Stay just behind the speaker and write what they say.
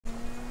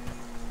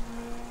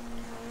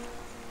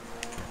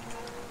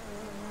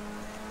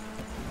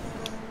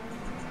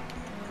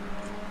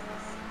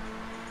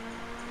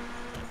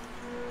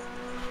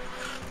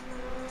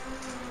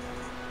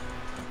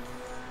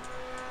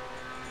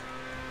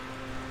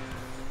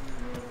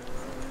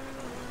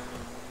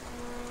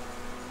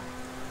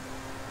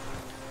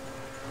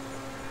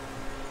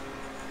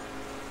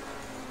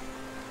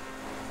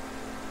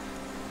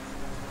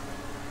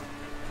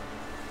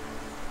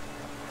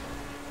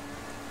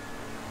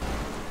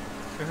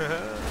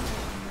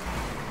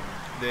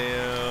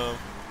Damn.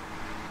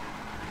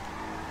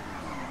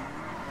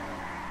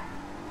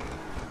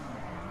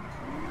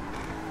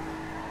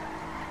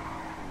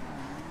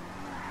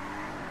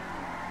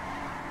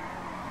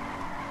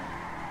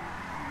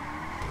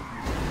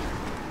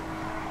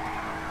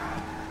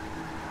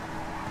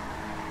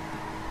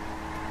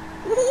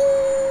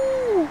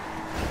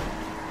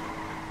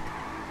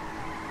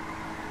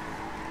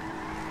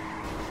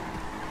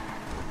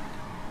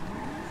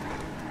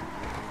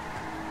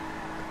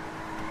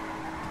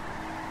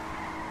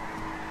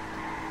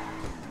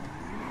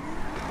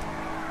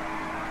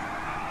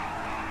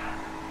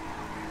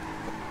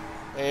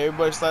 Hey,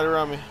 everybody slide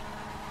around me.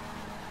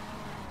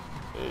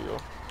 There you go.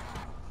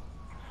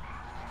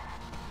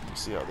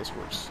 Let's see how this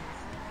works.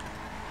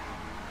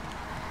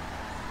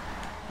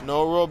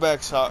 No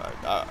rollbacks.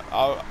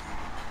 I'll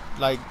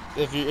like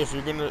if you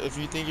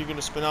think you're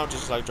gonna spin out,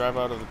 just like drive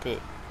out of the pit,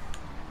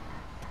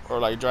 or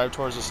like drive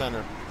towards the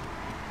center.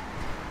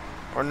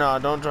 Or no,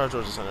 don't drive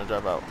towards the center.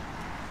 Drive out.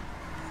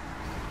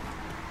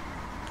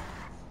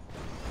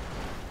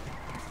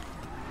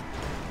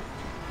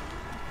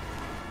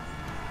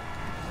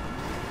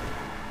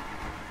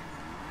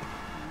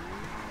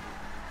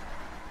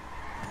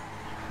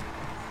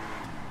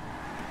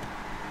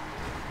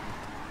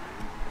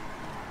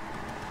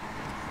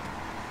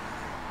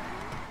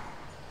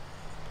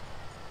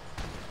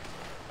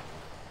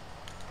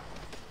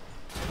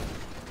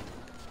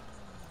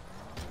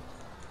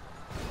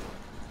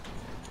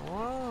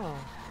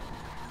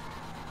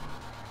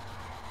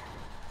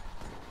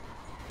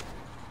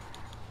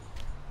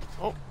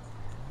 Oh.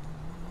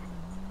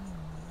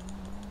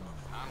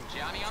 I'm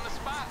Johnny on the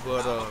spot.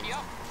 But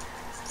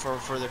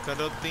for the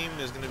cutout theme,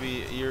 there's gonna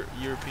be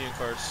European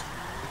cars,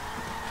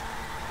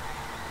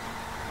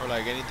 or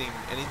like anything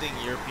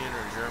European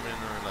or German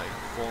or like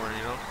foreign,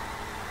 you know.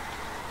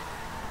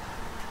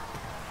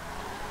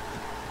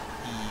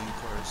 EU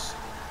cars.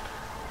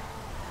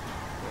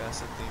 Yeah,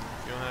 that's the thing.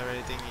 If you don't have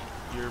anything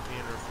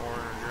European or foreign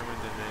or German,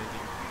 then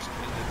anything.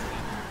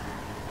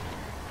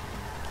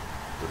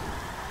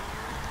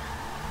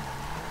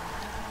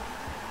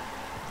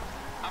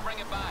 I'll bring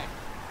it by.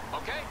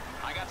 Okay,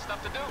 I got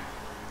stuff to do.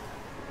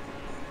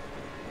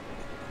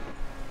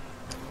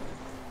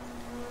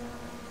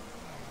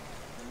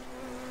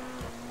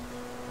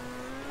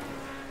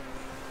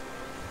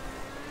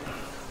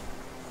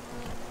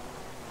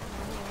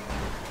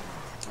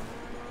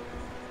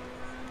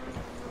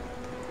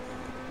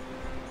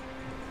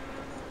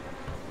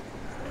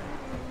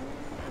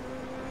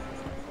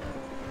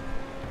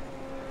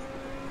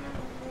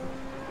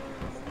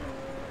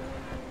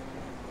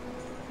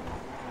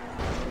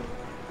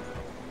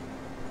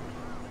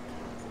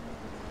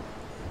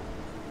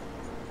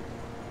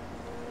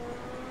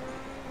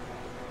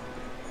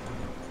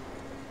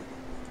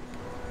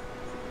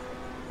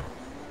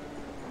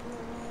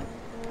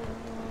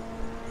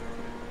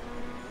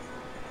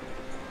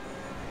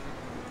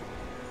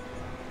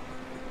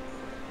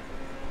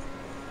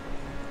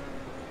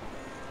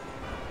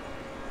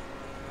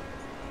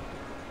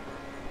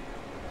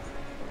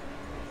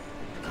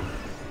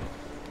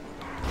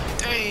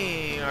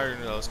 Dang, I already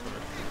knew that was coming.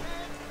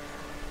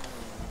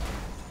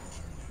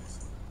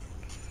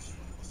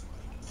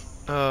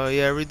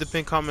 Yeah, read the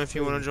pin comment if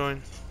you want to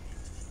join.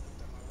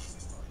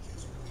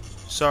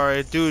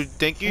 Sorry, dude.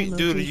 Thank you,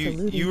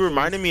 dude. You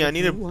reminded me. I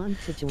need to,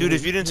 dude.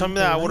 If you didn't tell me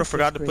that, I would have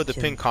forgot to put the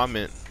pin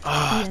comment.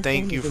 Ah,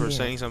 thank you for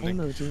saying something.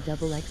 Whew,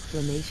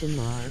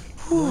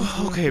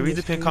 okay, read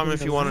the pin comment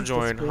if you want to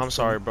join. I'm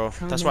sorry, bro.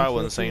 That's why I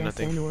wasn't saying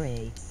nothing.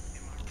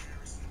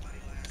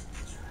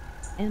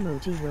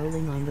 Emoji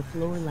rolling on the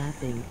floor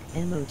laughing.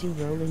 Emoji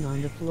rolling on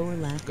the floor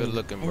laughing. Good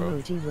looking, bro.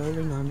 Emoji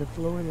rolling on the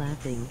floor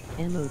laughing.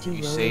 Emoji You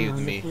rolling saved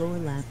on me. the floor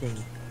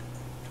laughing.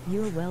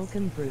 You're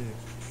welcome, Bruce.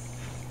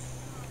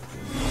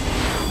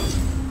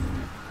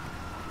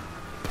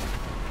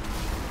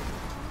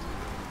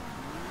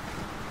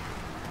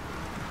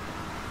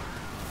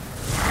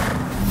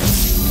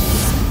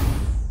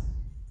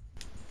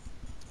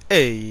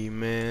 Hey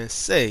man,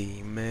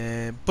 say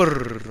man,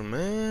 brr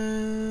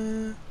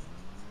man.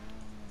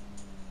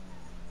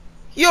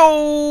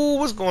 Yo,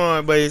 what's going on,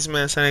 everybody? It's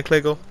man, CyNaK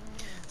Klaygos.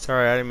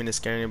 Sorry, I didn't mean to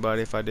scare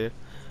anybody if I did.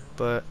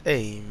 But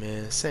hey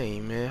man, say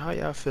man, how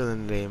y'all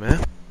feeling today,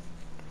 man?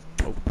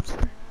 Oh,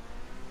 sorry.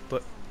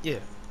 But yeah,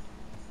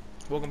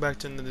 welcome back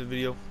to another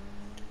video.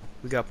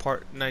 We got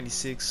part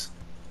 96.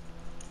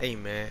 Hey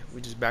man,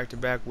 we just back to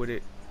back with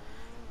it.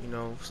 You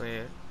know what I'm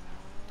saying?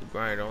 The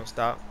grind don't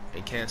stop.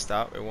 It can't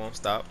stop. It won't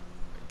stop.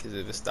 Because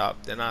if it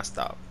stopped, then I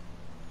stop.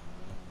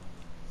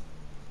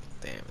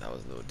 Damn, that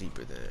was a little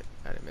deeper than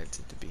I meant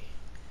it to be.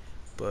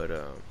 But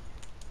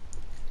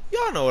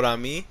y'all know what I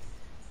mean.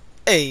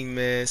 Hey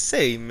man,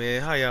 say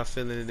man, how y'all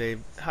feeling today?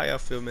 How y'all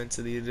feel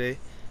mentally today?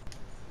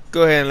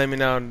 Go ahead and let me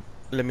know.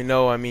 Let me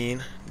know. I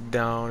mean,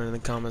 down in the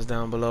comments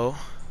down below,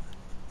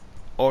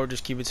 or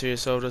just keep it to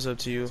yourself. That's up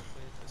to you.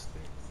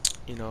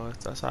 You know,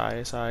 that's alright.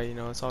 It's alright. You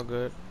know, it's all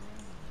good.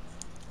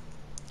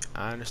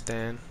 I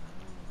understand.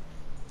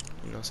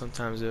 You know,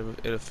 sometimes it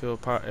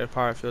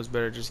probably feels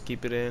better just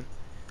keep it in.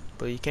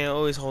 But you can't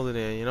always hold it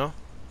in, you know?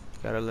 You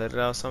gotta let it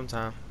out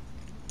sometime.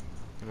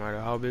 No matter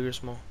how big or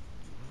small.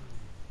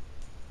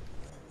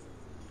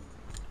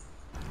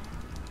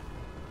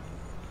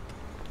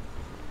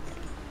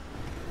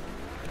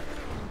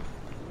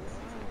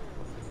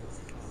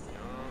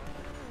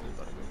 He's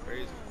about to go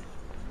crazy.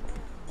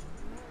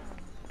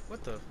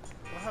 What the?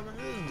 What happened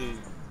to this dude?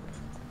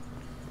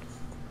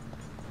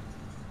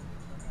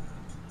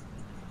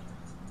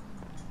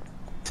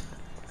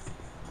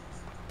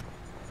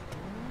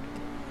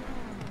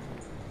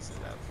 See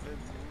that flip?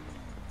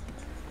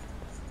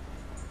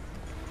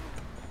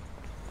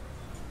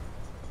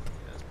 Yeah,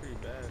 that's pretty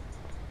bad.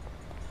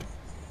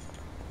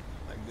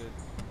 Like good.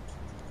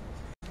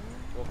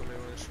 Welcome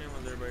everyone to the stream.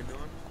 How's everybody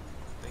doing?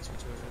 Thanks for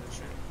tuning in to the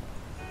stream.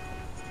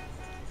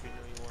 If you know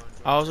you want to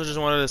join. I also just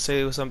wanted to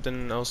say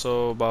something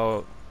also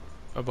about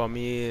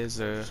me is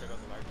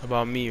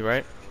about me,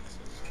 right?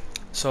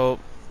 So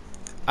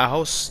I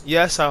host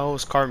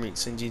car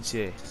meets in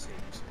GTA,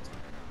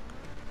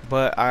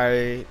 but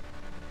I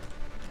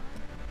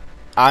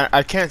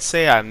can't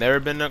say I've never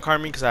been to a car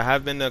meet because I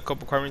have been to a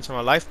couple car meets in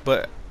my life,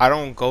 but I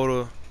don't go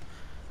to,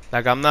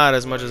 like, I'm not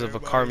as much of a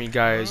car meet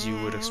guy as you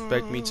would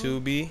expect me to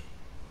be,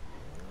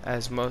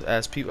 as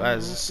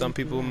some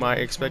people might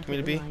expect me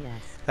to be.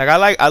 Like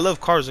I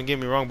love cars, don't get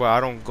me wrong, but I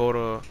don't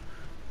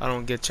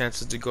get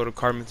chances to go to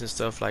car meets and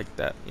stuff like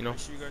that, you know.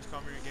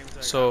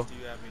 So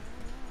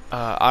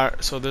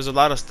so there's a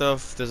lot of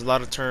stuff, there's a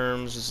lot of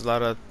terms, there's a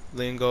lot of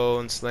lingo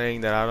and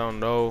slang that I don't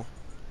know.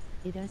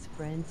 It has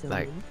friends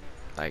Like only.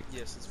 like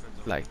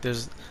like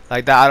there's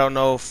like that I don't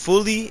know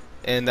fully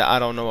and that I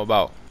don't know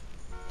about.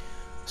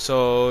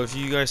 So if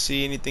you guys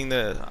see anything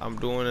that I'm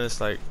doing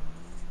that's like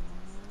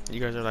you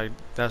guys are like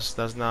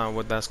that's not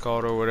what that's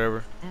called or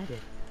whatever,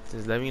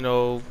 just let me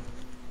know.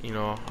 You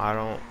know,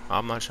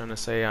 I'm not trying to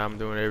say I'm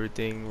doing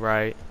everything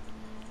right.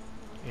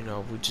 You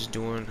know, we're just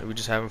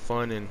having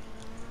fun and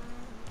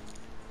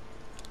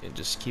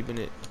just keeping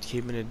it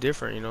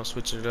different, you know,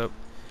 switching it up.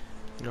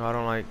 You know, I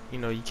don't like, you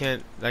know, you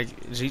can't like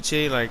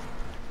GTA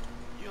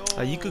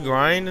you could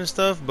grind and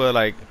stuff, but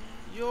like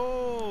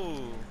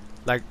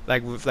like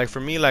for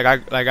me, like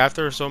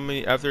after a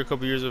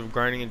couple years of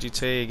grinding in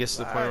GTA, it gets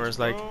to the point where it's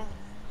like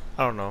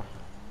I don't know.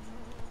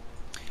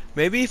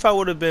 Maybe if I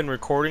would have been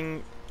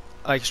recording,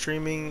 like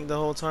streaming the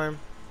whole time,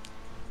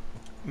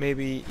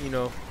 maybe, you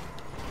know,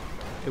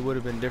 it would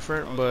have been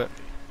different, but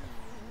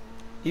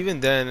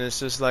even then it's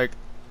just like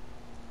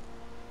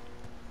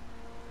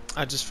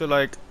I just feel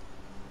like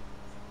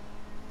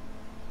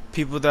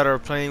people that are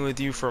playing with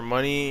you for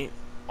money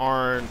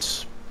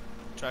aren't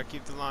try to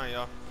keep the line,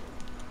 y'all.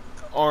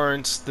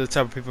 Aren't the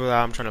type of people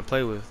that I'm trying to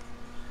play with.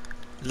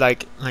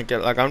 Like I'm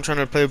trying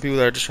to play with people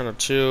that are just trying to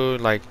chill.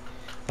 Like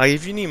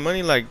if you need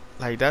money, like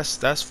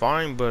that's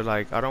fine. But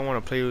like I don't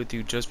want to play with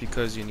you just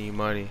because you need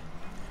money.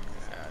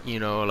 You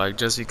know, like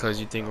just because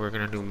you think we're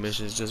gonna do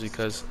missions, just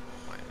because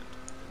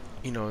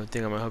you know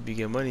think I'm gonna help you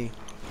get money.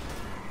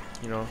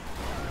 You know,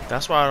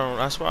 that's why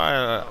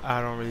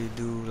I don't really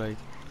do like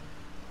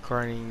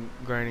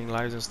grinding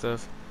lives and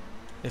stuff.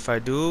 If I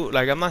do,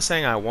 like, I'm not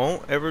saying I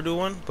won't ever do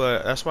one,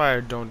 but that's why I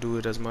don't do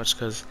it as much,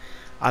 because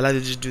I like to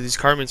just do these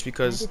car meets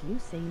because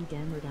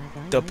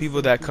the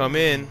people that come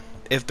in,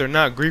 if they're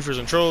not griefers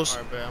and trolls,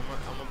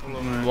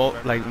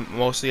 like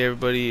mostly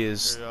everybody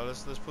is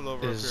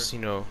you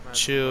know,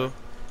 chill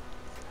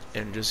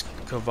and just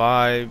can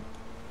vibe.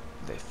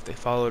 They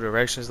follow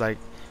directions.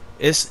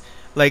 It's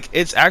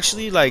it's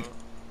actually like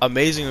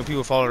amazing when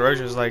people follow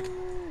directions, like,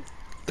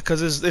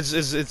 because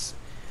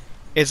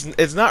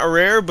it's not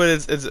rare, but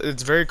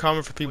it's very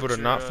common for people to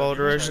not follow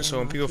directions. So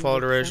when people follow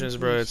directions,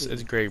 bro,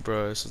 it's great,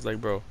 bro. It's just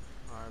like, bro,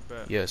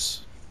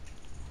 yes.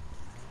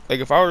 Like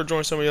if I were to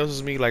join somebody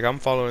else's meet, like I'm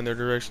following their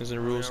directions and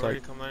rules.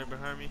 Like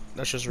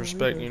that's just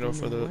respect, you know,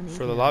 for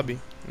the lobby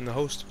and the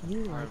host.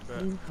 You like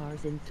clean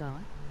cars in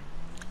thought?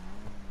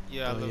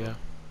 Yeah, yeah.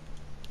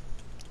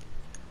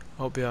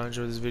 Hope y'all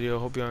enjoyed this video.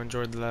 Hope y'all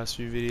enjoyed the last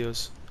few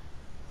videos.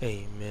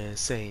 Hey man,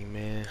 same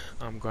man.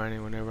 I'm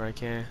grinding whenever I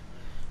can.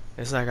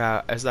 It's like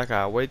I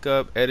wake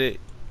up, edit,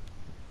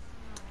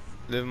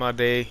 live my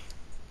day,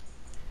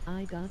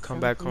 come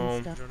back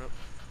home,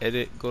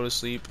 edit, go to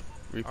sleep,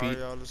 repeat. Alright,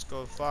 y'all, let's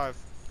go. 5,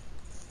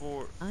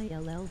 4, 3.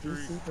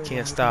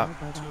 Can't stop.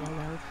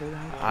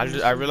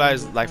 I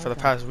realized like for the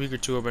past week or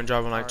two I've been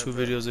dropping like 2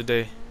 videos a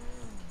day.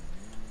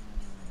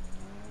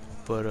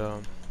 But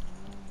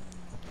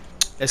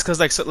it's cause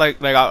I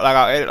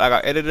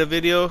edit a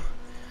video,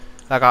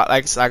 so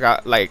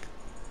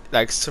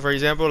for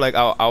example, like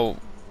I'll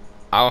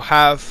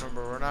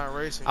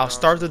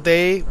start the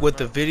day with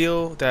the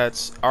video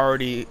that's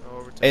already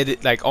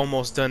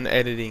almost done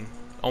editing,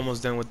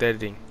 almost done with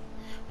editing.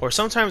 Or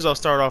sometimes I'll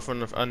start off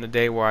on the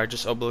day where I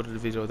just uploaded the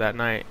video that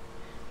night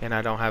and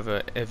I don't have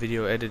a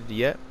video edited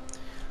yet.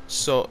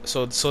 So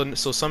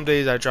some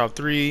days I drop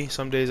 3,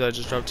 some days I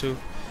just drop 2.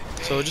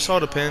 So it just all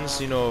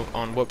depends, you know,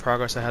 on what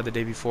progress I had the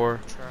day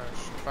before,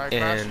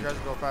 and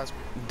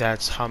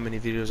that's how many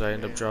videos I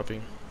end up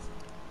dropping.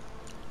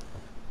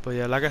 But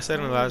yeah, like I said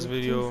in the last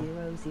video,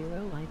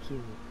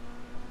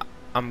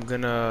 I'm Yeah,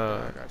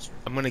 gonna I got you.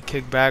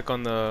 kick back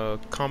on the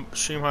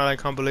stream highlight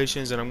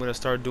compilations, and I'm gonna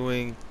start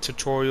doing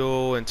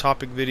tutorial and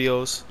topic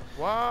videos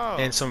Wow.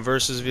 and some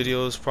versus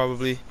videos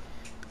probably,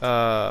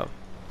 uh,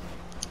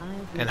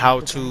 I'll be and at how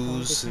the back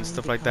all the tos and time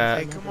stuff like because that.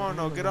 Hey, whenever come on,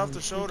 no, I'm get off around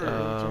the people, shoulder.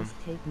 they just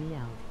take me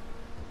out.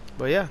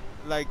 But yeah,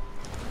 Like,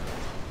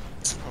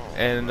 oh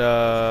and my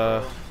gosh,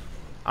 bro.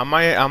 I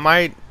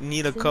might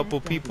need a couple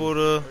CyNaK people Daddy.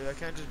 to Oh yeah, I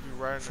can't just be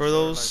riding the for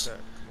shoulder like those.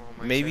 that. Come on,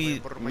 man. Say, man.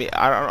 Maybe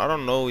I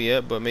don't know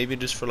yet, but maybe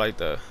just for like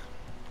the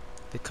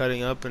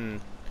cutting up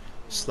and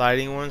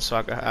sliding one, so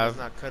I could But then it's have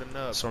not cutting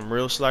up. some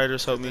real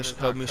sliders Because then it's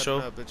help not me cutting show.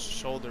 up. It's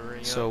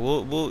shouldering up. So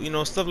we'll you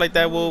know stuff like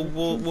that Call with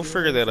we'll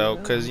figure that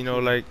out, cause you know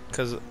 200 like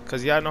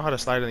cause yeah, I know how to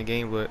slide in the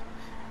game, but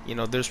you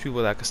know there's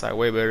people that can slide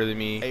way better than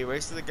me. Hey,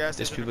 race to the gas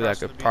There's station people that across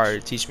from the could beach.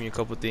 probably teach me a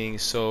couple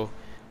things. So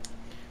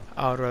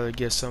I would rather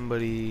get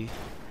somebody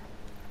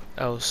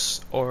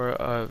else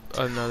or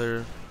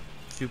another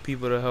few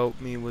people to help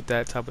me with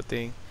that type of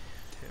thing.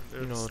 Damn,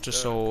 You they're know, just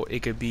stuck. so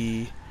it could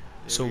be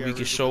Yeah, so we we gotta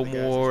could race it to show the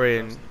gas station more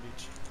across and from the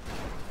beach.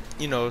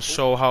 you know Oh,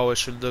 show how it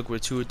should look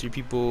with 2 or 3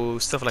 people,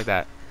 stuff like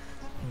that.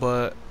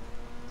 But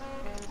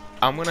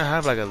I'm gonna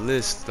have like a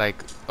list,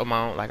 like on my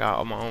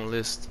own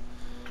list,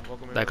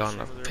 welcome like everybody. on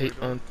Stream. How's everybody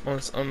doing?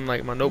 on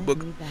like my Add notebook,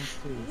 me back,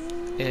 please.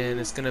 and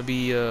it's gonna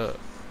be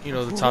you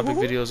know the topic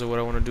videos of what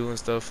I want to do and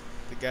stuff.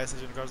 The gas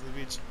station across from the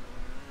beach.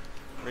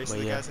 Race to But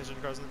the yeah, gas station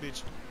across from the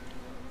beach.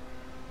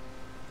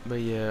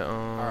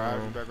 Alright, I'll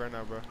be back right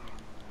now, bro.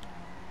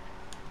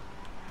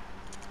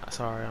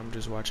 sorry, I'm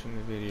just watching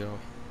the video.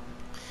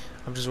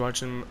 I'm just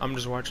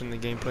watching the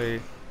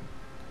gameplay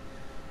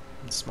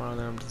and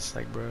smiling. I'm just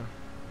like, bro,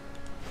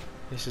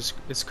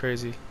 it's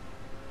crazy.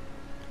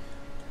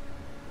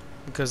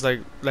 Because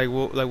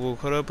we'll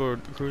cut up or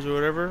cruise or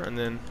whatever, and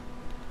then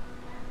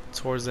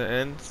towards the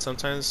end,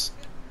 sometimes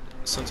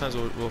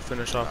we'll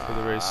finish off with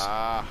the race,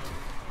 Ah,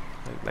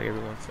 like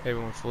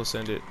everyone full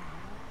send it,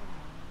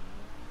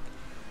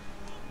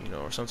 you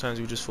know, or sometimes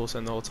we just full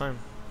send the whole time.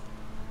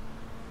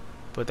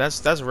 But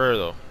that's rare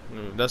though.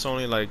 That's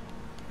only like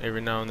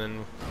every now and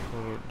then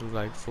we'll do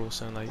like full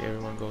send, like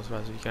everyone goes as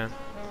fast as you can.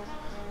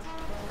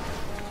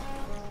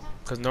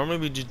 Cause normally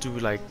we just do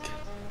like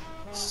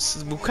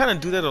we kind of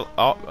do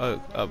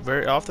that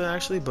very often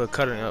actually, but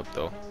cutting up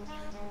though.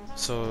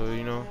 So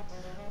you know,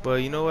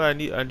 but you know what? I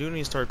do need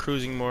to start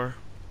cruising more.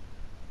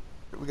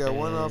 we got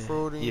one And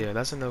off-roading. yeah,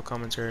 that's enough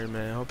commentary,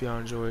 man. I hope y'all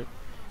enjoyed.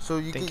 So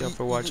you Thank can y'all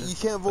for watching. you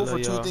can't I vote for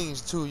love two y'all.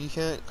 things too. You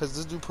can't because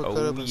this dude put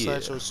cut Oh up and yeah.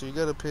 slideshow. So you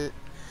gotta pick.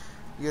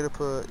 You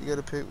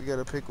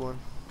gotta pick one.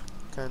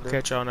 Kinda.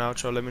 Catch y'all in the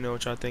outro. Let me know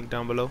what y'all think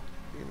down below.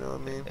 You know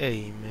what I mean?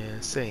 Hey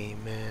man,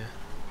 same man.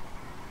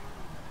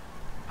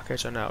 I'll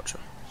catch y'all in the outro.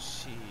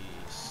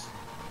 Jeez.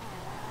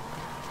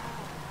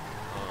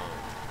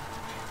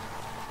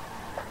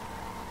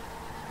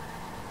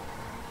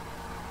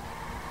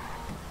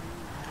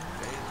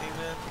 Anything,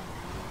 man?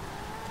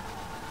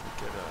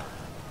 Get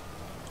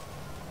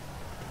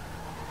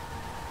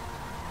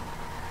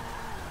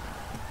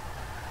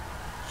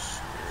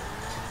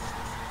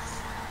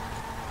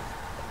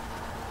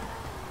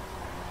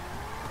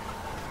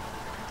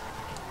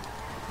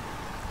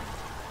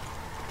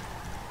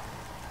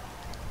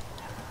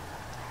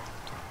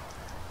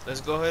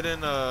Let's go ahead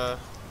and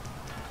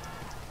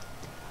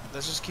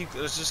let's just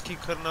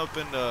keep cutting up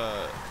and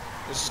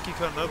let's just keep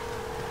cutting up,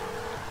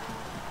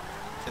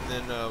 and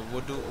then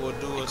we'll do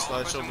a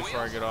slideshow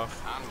before I get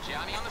off. I'm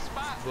Johnny on the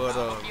spot. But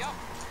I'll hook you up.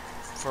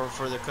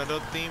 for the cut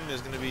up theme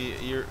is gonna be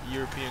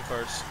European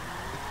cars,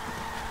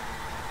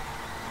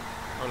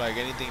 or like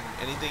anything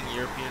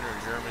European or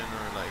German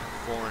or like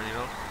foreign, you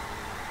know.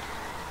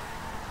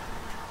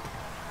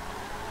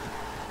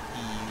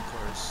 EU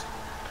cars.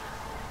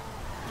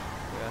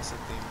 Yeah, that's the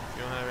thing. If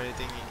you don't have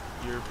anything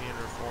European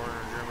or foreign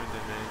or German,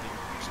 then anything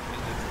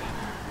theme.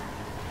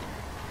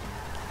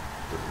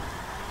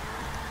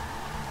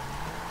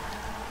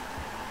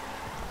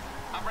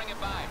 I'll bring it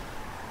by.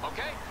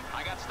 Okay?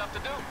 I got stuff to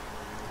do.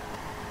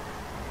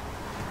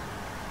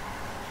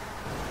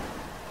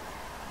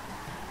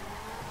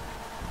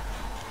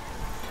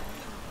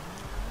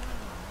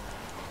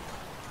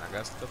 I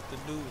got stuff to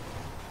do.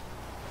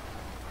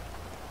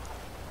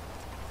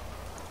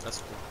 That's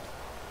cool.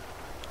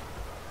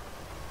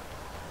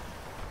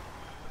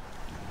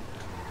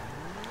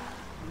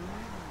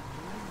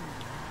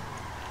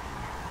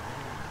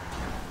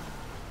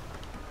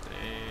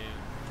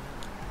 Damn.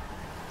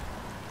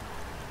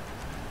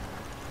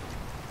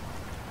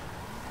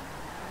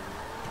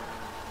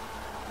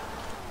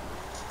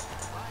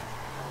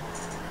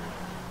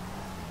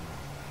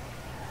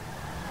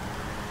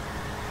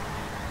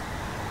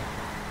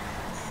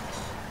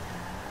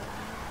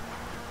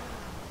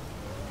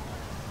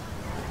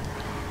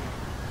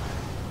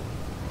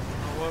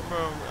 What,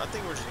 bro? I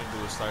think we're just gonna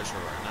do a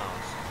slideshow right now.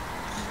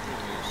 Let's do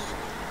this.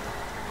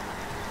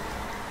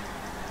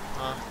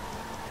 Huh?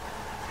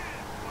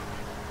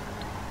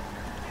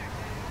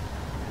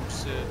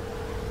 Shit.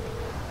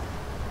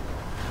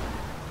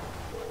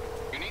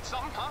 You need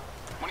something, huh?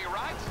 One of your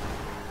rides?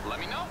 Let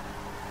me know.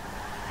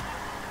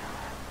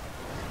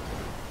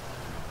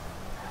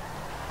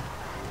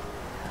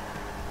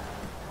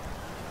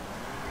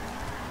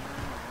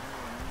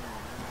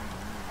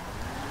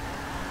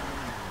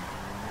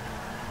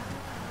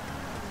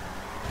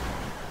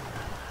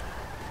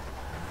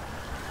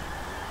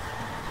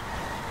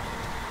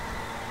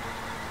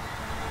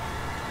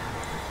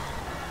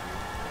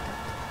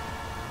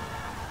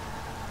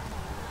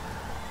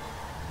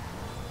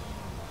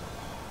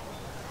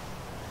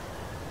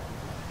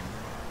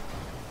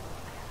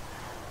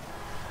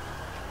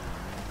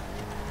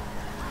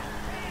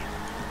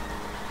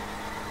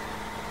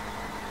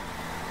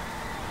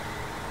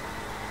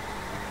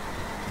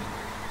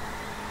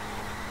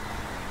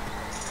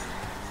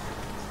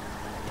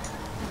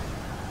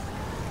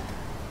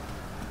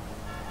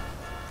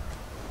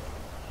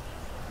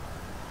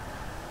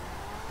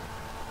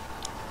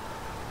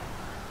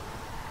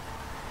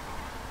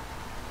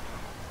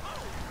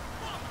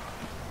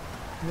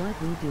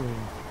 What we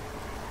doing?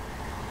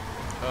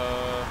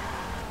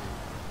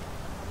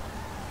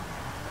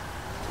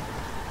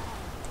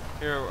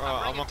 Here,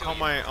 I'm gonna call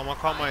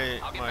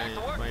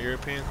my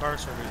European car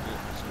so we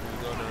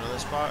go to another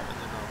spot and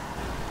then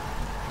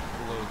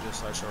we'll go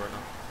just slideshow right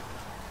now.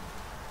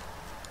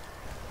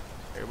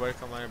 Everybody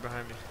come line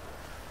behind me.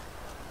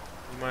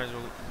 You might as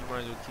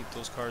well keep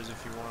those cars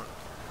if you want.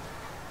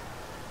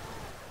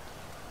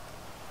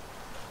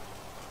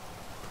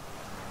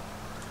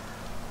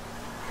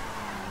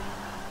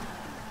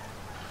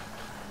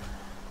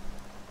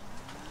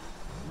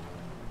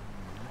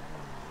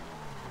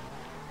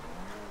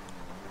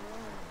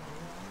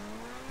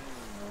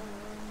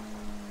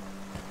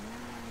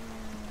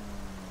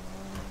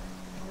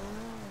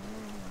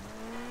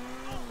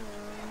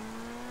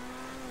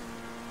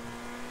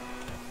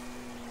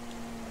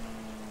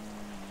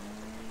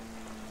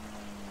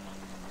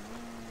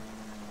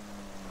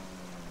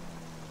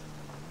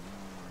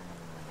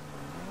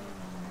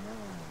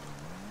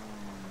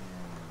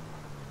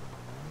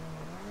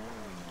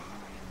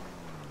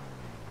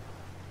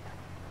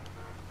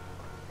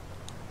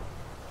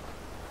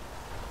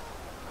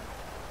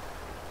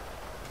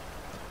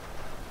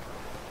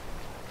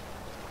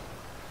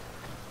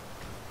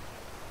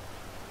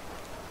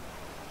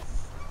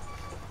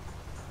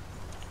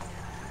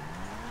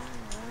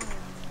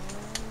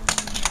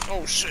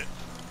 Oh shit.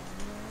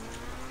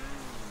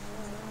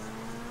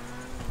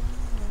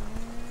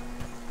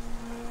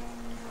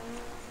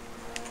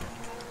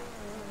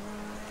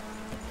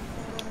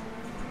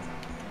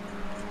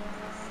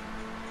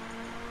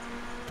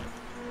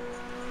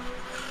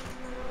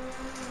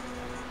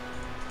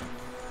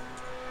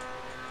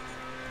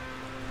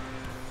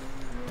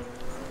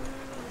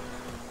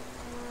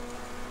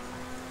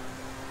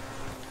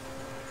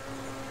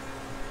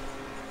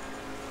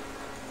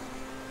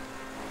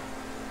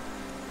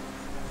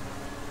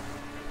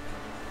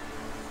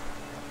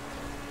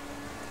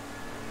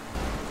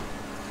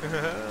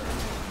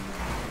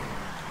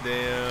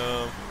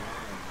 Damn.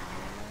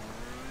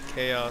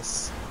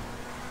 Chaos.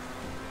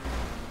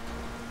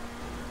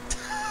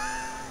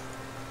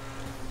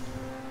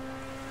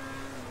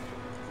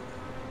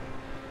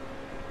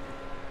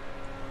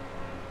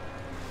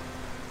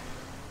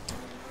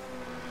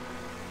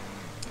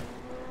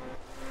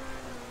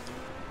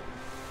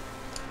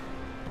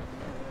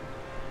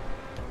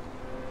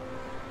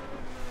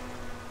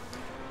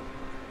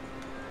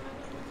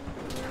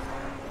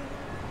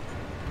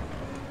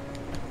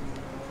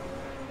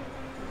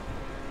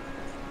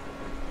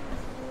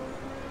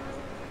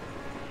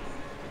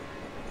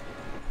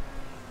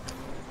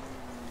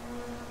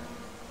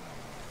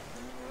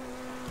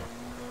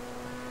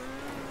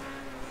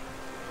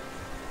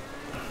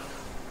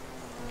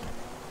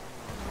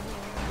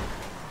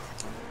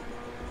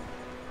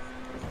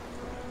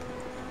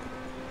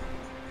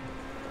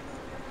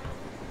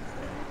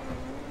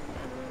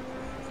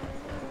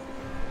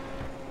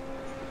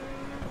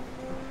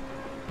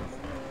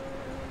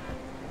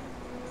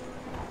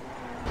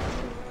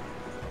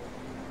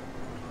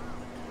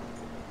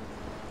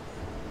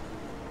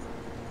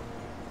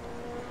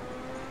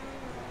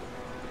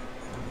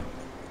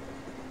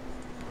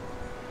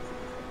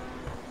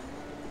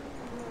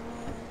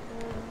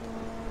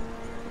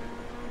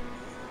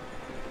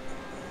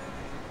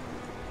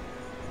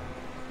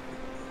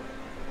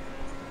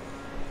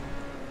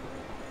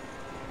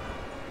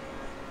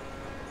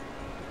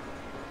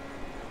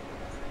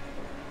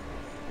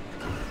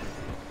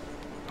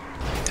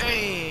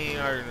 Dang, I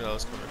already knew that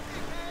was coming.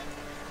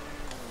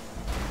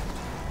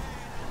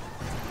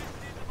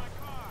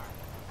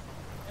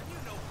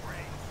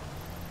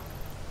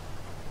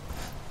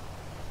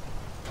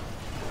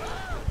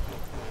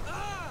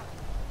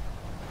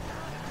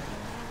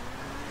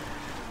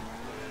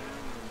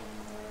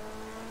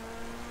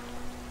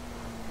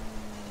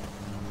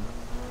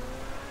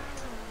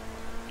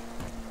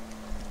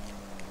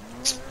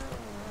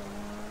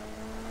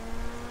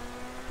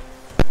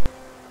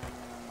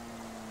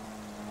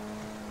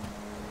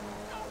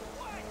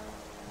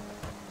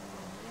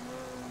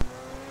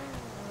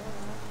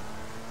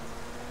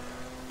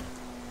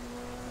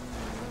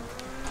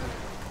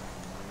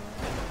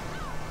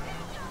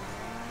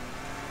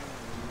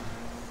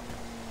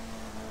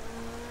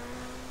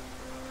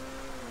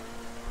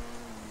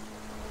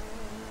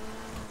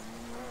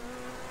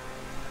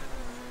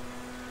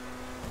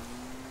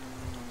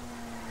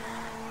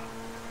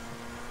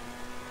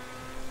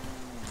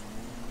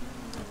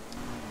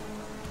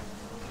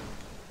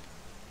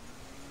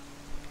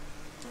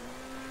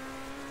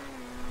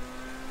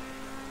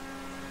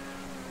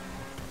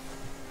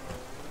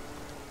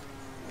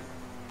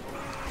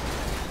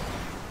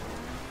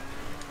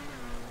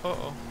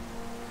 Uh-oh.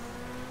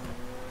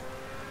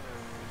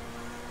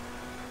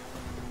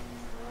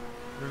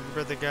 We're gonna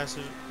grab the gas.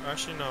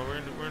 Actually, no.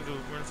 We're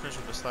gonna finish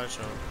with the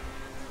slideshow.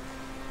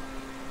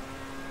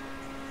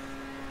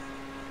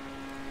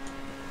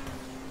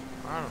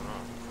 I don't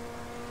know.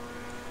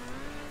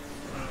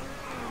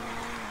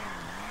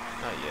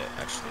 Not yet,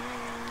 actually.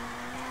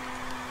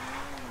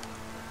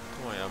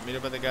 Come on, y'all. Meet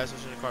up at the gas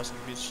station across the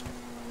beach.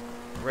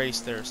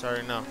 race there.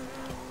 Sorry, no.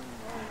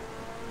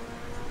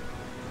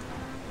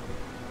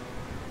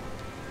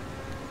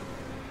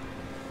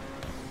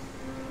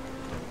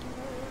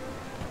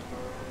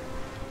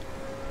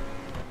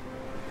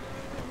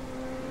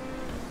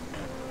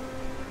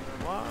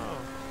 Wow.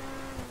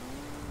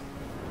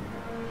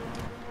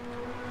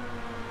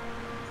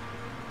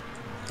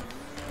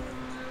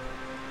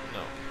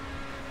 No.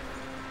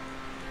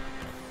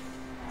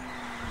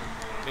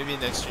 Maybe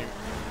next stream.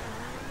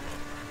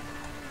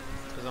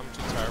 Cause I'm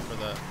too tired for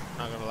that.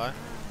 Not gonna lie.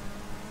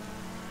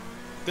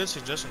 Good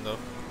suggestion though.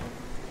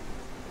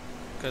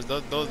 Cause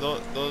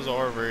those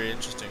are very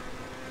interesting.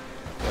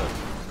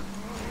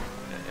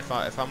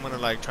 But if I'm gonna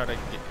like try to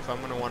get, if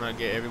I'm gonna wanna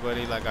get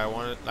everybody like I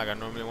want it, like I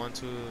normally want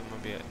to,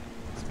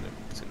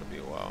 it's gonna be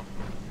a while.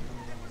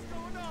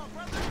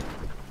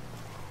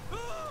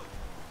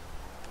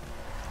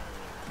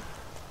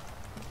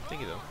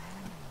 Thank you though.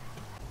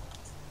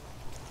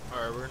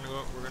 All right, we're gonna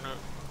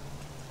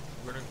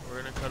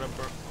cut up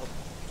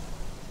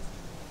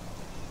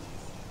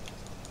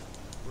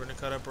we're gonna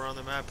cut up around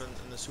the map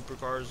in the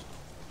supercars,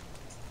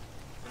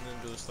 and then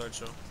do a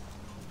slideshow.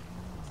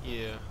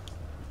 Yeah.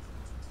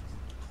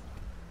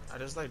 I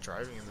just like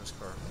driving in this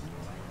car.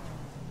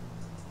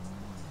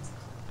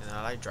 And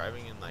I like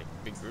driving in like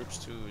big groups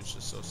too. It's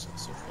just so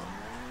fun.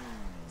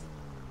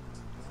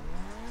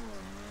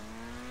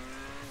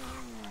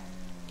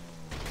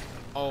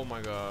 Oh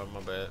my god, my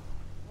bad.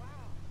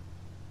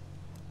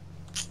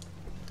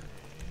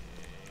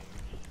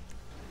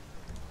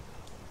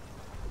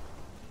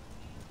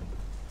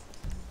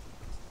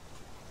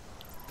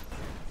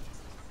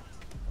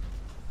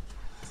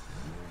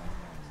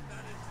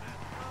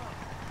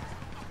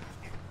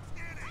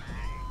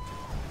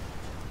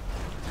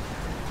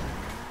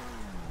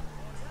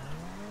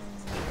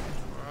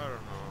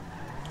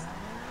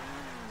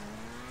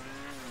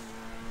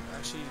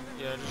 Actually,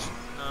 yeah, just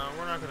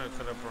we're not gonna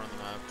cut up around the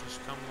map.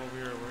 Just come over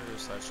here. We're gonna do a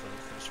slideshow and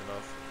finish it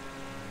off.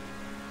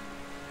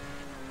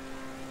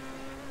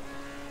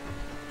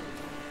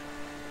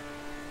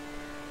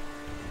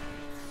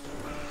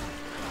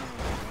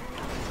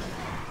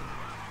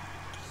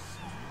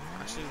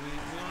 Actually, we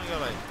only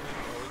got like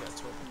we got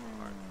 12.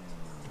 Alright.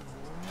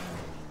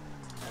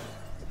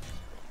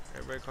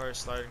 Everybody cars,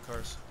 sliding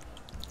cars.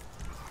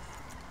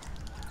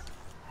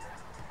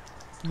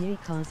 Yay,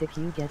 Cossack,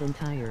 you getting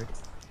tired.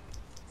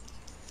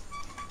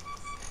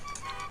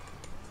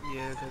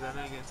 Yeah, cause I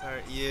know you're getting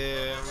tired.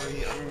 Yeah, I'm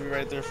gonna be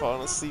right there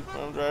falling asleep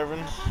when I'm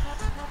driving.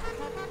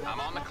 I'm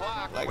on the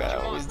clock. Like What I you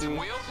always want, do. some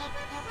wheels?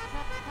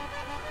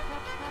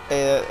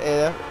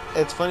 Hey,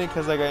 it's funny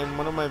cause like in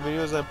one of my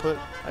videos I put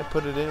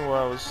it in where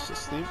I was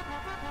asleep.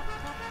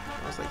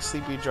 I was like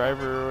sleepy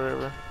driver or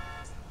whatever.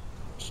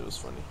 Shit was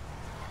funny.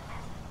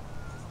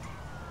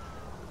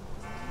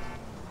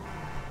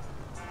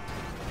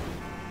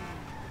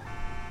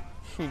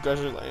 You guys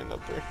are lying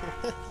up there.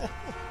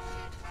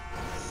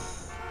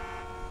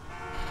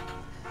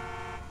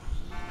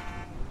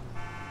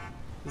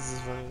 This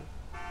is funny.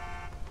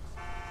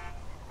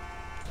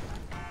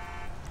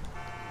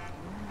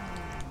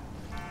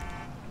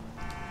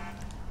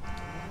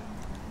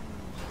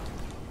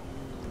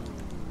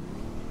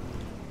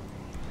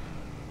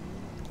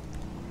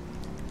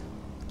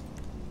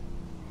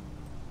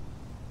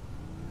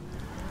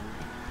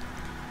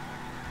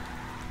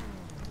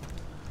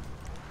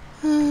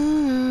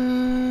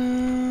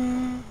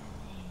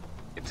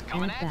 It's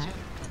coming And at you. back.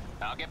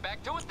 I'll get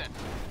back to it then.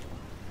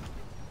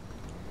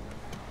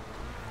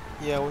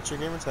 Yeah, what's your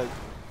gamer tag?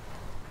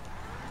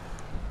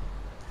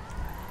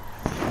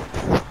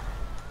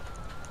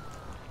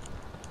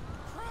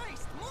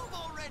 Christ, move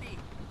already!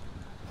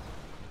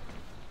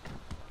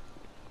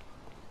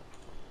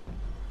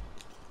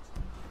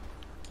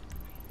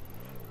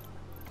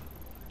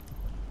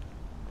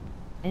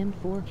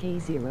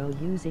 M4K0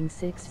 using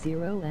 60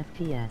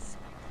 FPS.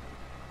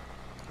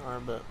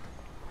 Alright, bet.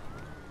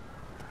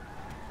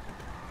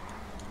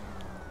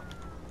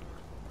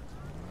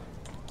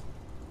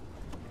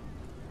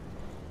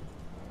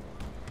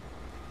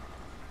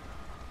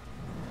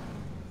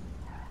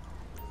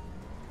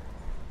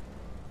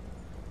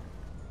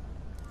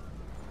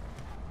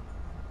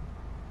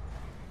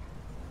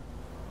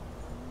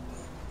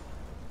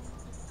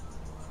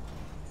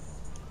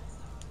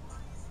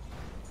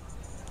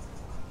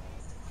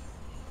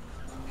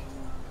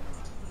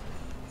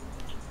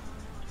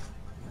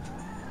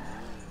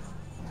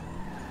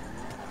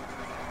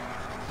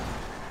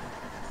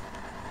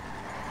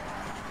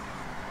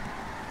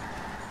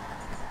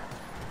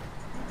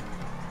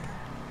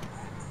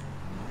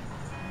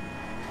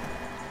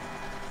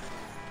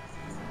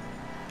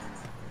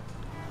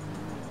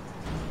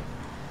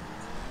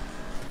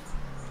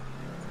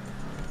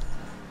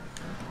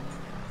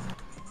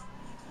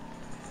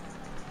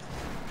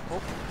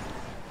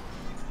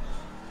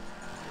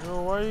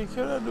 Yo, why you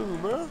kill that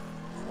dude, bro?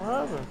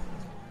 What happened?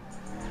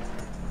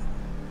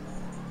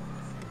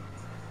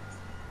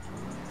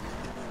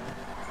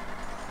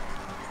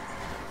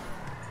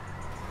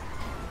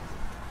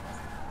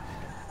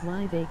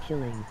 Why they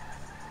killing?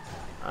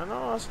 I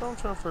know, that's what I'm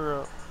trying to figure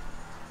out.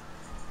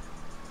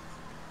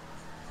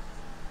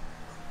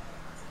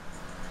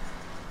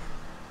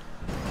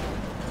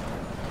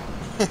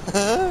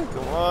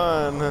 Come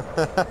on.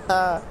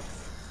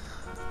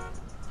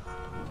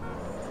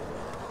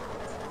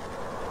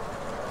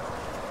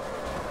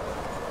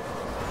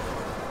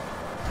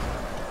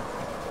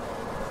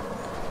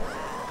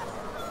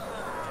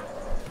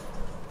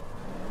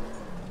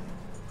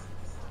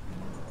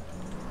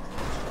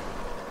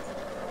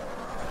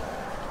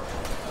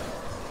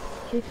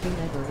 Kick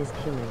whoever is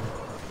killing.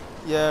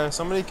 Yeah, if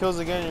somebody kills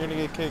again, you're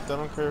gonna get kicked. I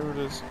don't care who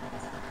it is.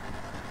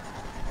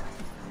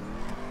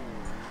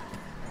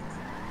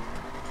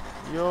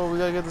 Yo, we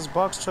gotta get this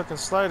box truck and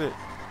slide it.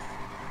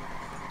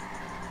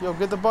 Yo,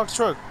 get the box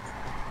truck.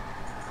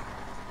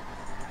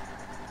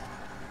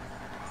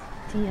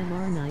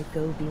 TMR night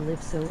go be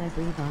live so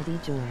everybody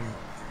join.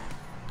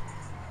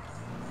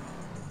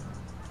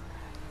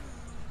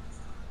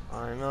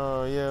 I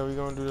know, yeah, we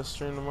gonna do the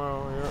stream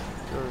tomorrow. Yeah,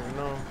 you already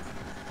know.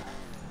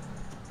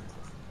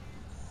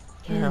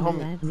 Can Yeah, you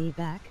homie, add me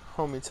back?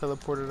 homie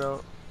teleported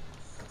out.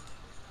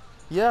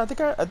 Yeah, I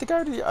think I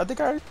already.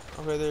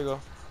 Okay, there you go.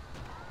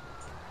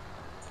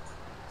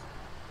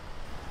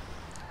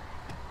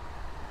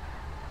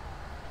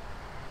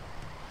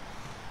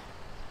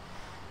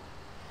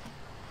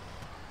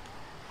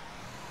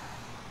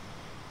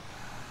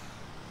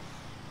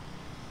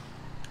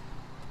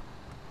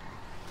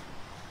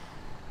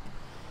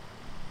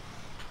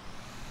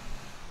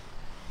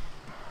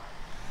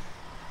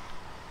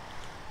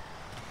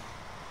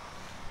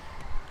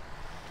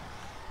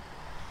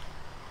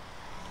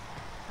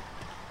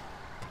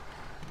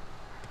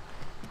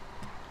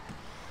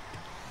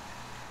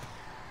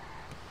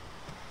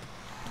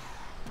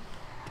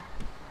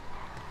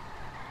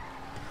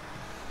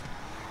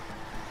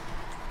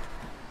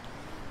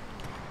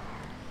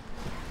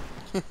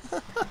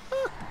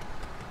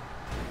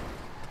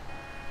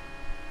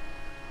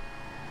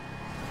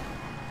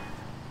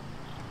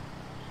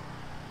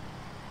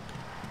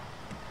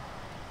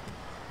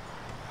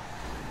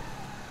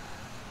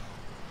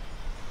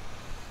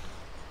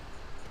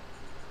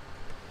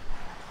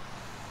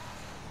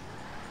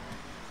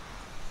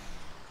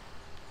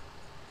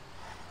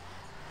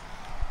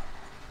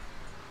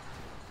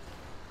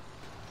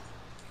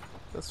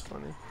 That's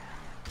funny.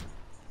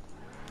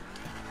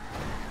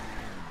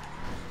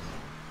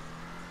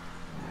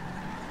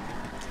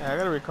 Yeah, I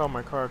gotta recall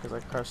my car because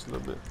I crashed a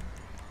little bit.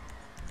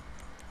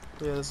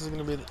 Yeah, this is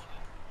gonna be.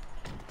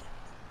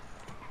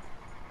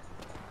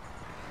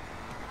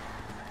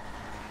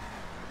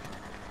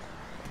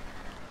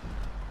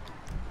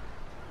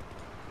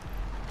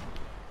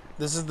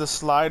 This is the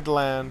slide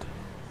land.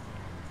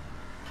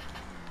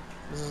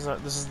 This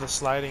is the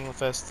sliding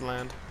fest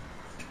land.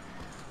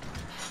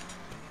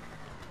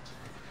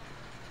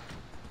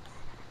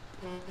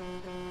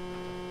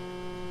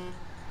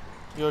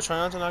 Yo, try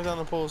not to knock down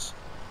the poles.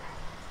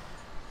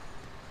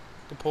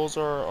 The poles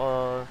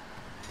are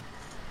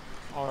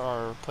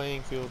our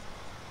playing field.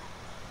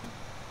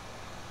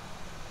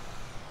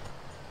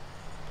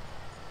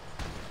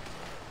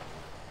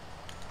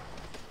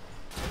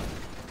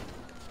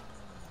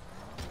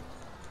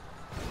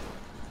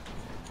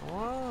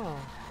 Wow.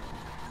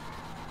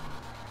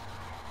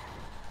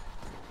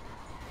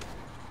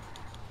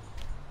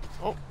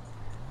 Oh.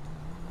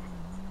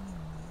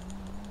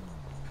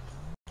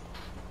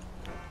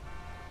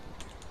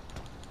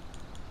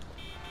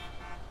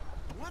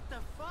 What the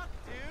fuck,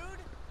 dude?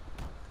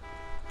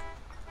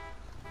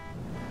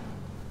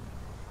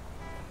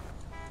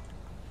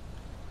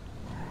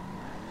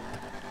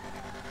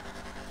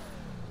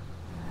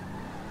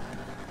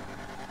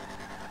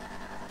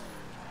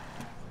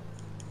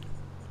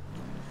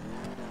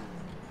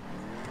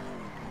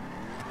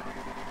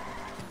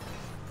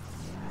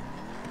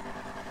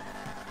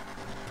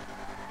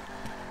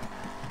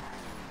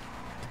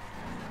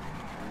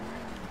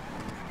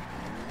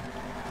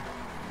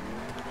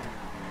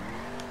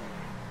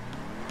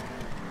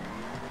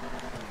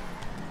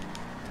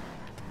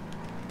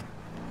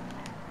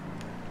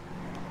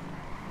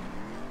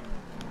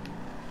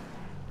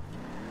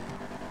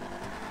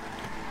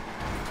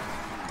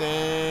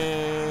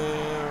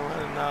 Damn, I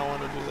did not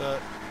want to do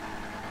that.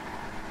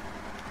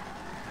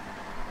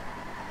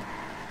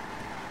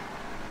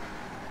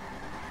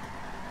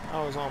 That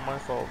was all my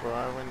fault, bro.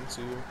 I ran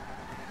into you.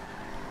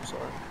 I'm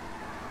sorry.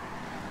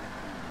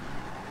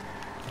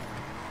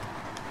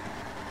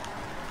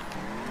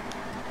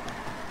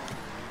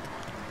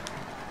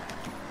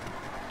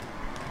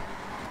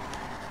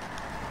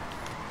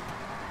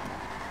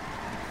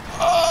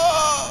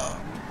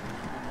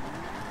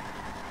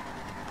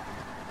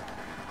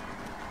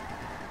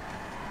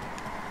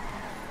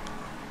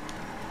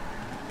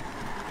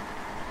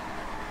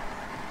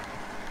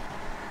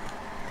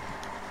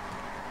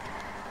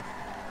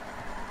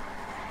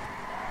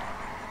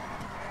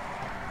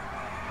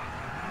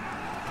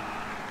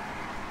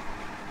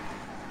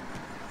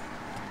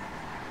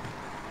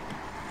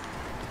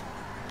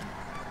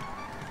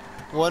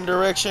 One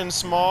direction,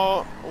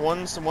 small,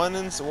 one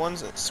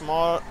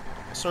small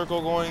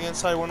circle going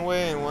inside one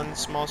way, and one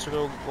small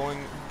circle going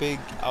big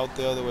out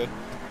the other way.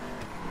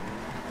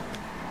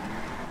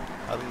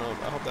 I don't know.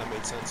 I hope that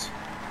made sense.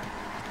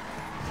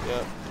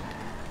 Yeah.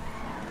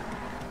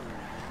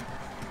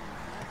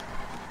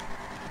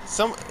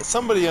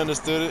 Somebody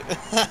understood it.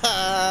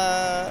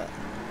 I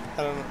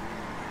don't know.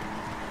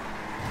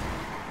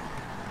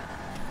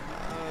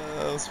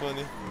 That was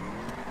funny.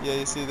 Yeah,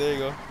 you see, there you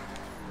go.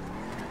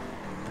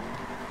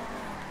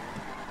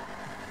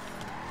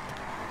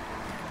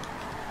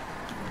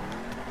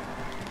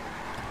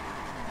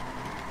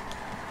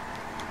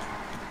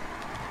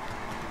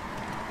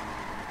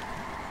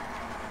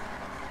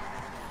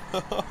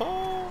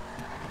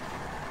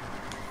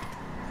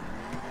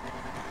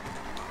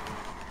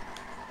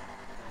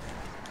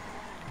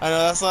 I know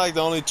that's like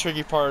the only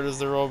tricky part is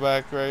the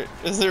rollback, right?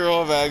 Is the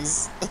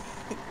rollbacks.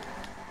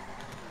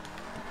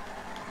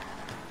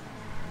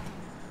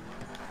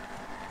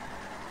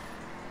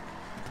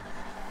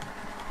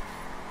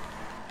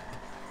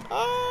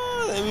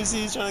 Ah, the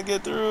NBC is trying to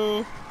get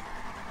through.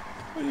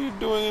 What are you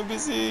doing,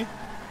 NBC?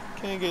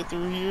 Can't get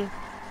through here.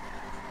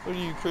 What are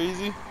you,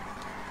 crazy?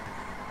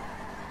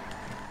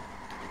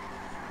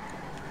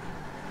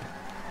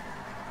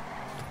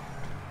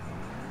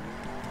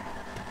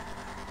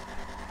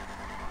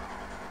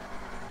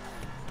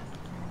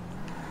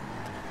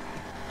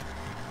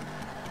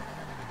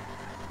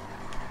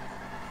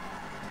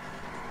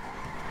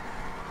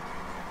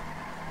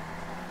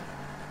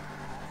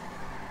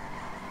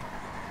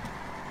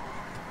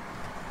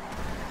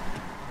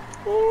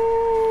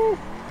 Ooh.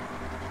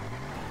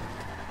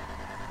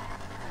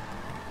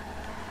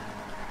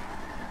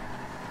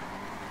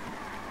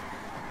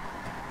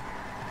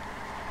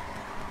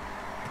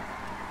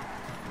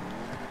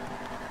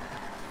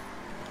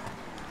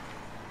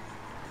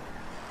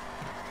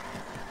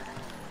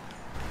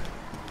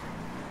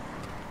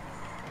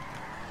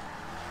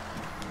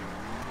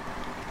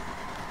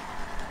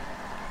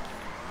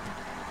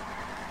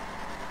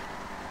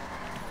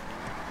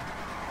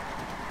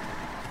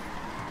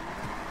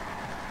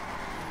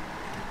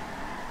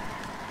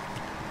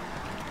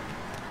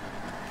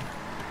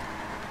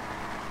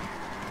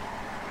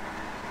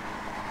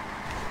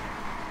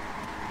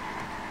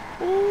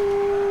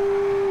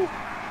 Ooh.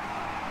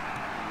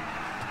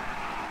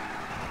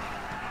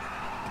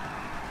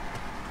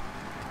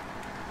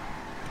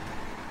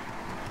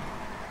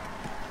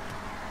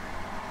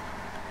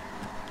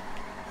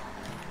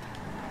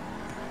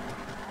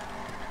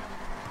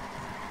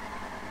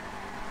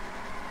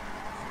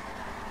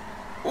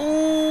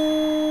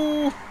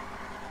 Ooh.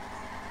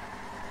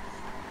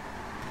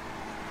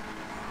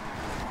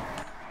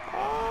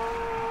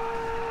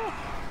 Ah.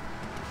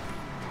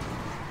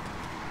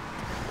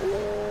 Ooh.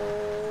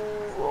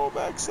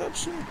 Rollback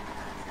exception.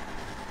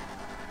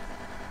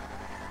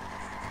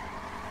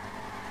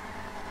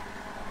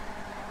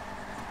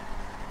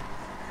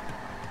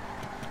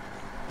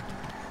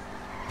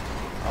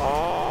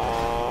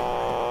 Oh.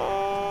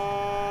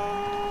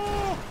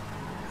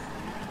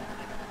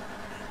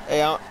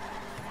 Hey,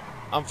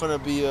 I'm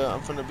finna be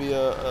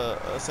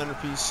a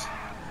centerpiece.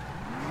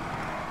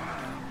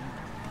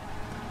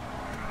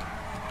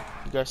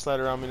 You guys slide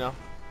around me now.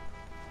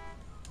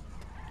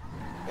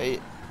 Hey,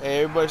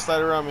 everybody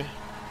slide around me.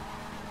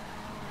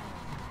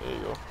 There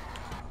you go.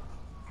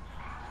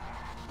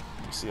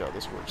 You see how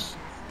this works.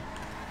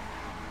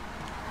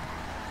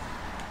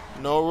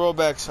 No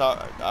rollbacks.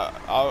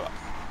 I'll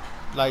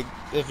like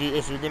if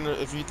you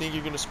think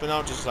you're gonna spin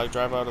out, just like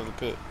drive out of the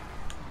pit,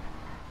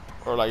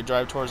 or like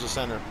drive towards the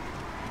center.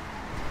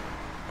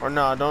 Or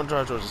no, don't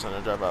drive towards the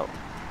center. Drive out.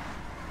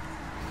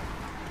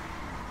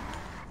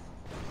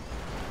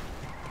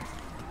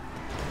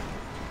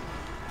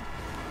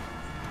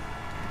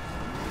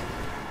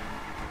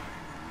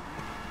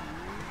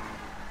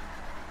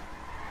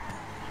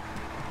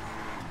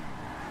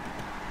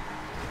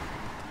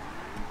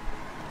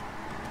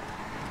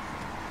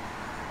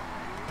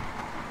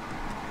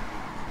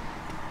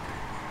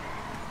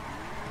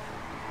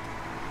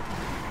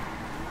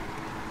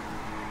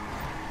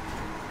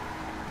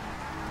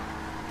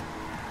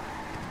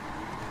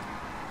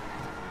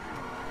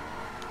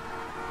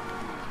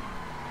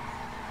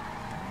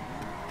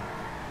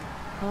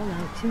 Call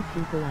out 2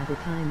 people at a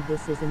time.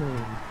 This is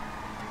annoying.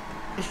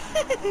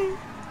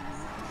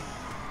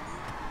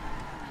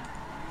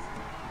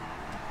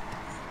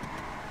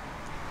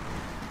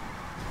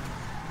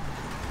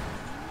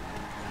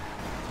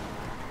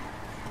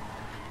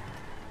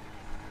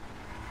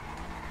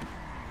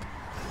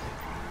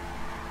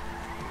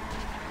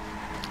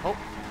 Oh.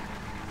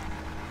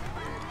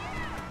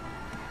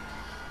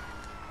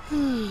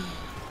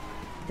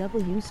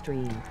 W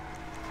stream.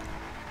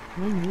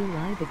 When you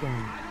live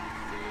again.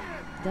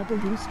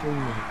 W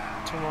streaming.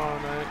 Tomorrow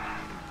night.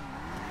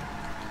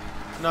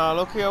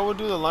 Nah, okay, I would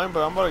do the line,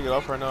 but I'm about to get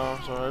off right now,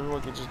 so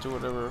everyone can just do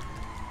whatever.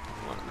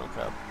 No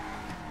cap.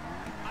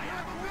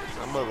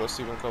 I'm about to go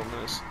sleep in a couple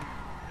minutes.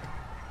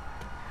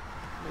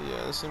 But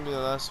yeah, this is gonna be the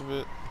last of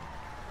it.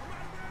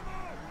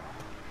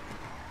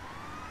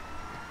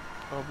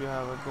 Hope you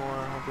have it going.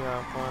 Hope you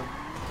have fun.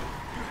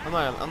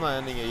 I'm not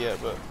ending it yet,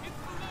 but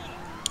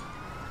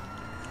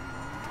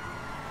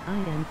I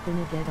am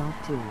finna get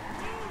off too.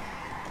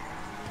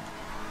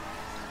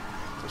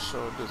 for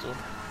sure, Dizzle.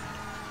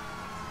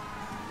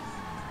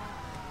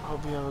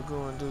 Hope you have a good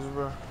one, Dizzle,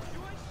 bro.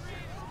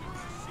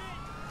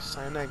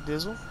 CyNaK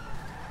Dizzle?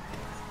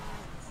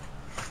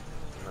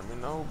 Let me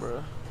know,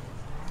 bro.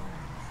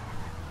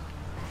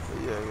 But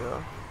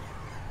yeah.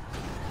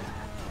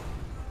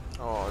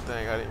 Oh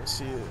dang, I didn't even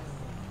see it.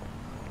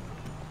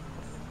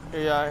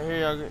 Here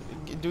y'all.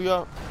 Do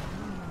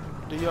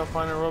y'all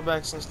find the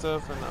rollbacks and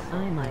stuff? And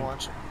I'm gonna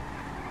watch it.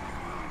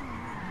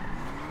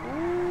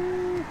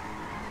 Ooh.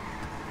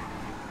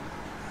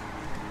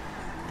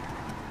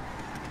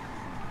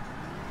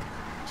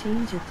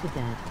 Change it to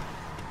dead.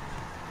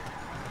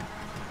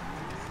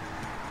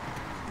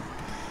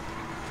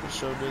 For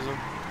sure, Dizzle.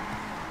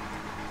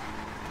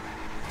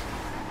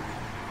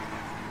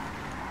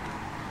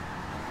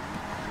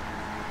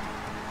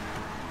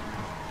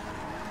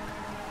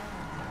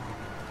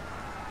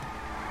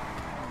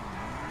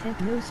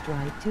 Techno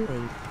Strike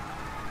 28.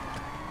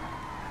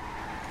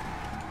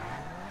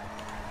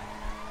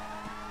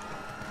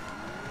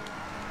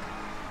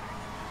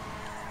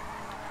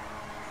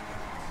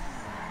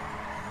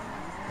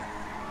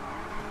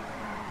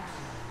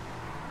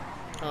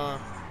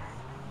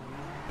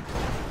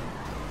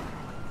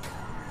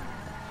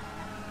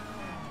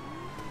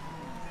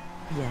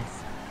 Yes.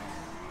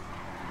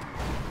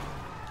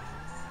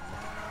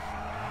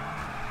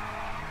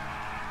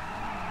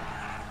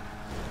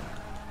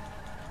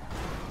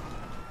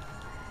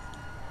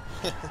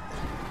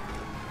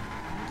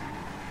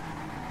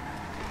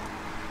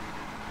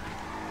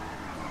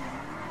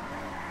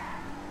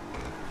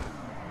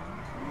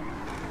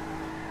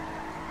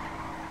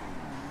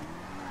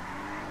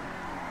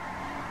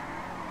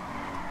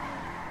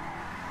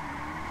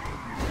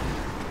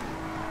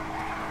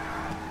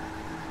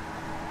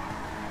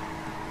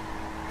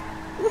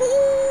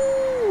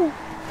 Woo!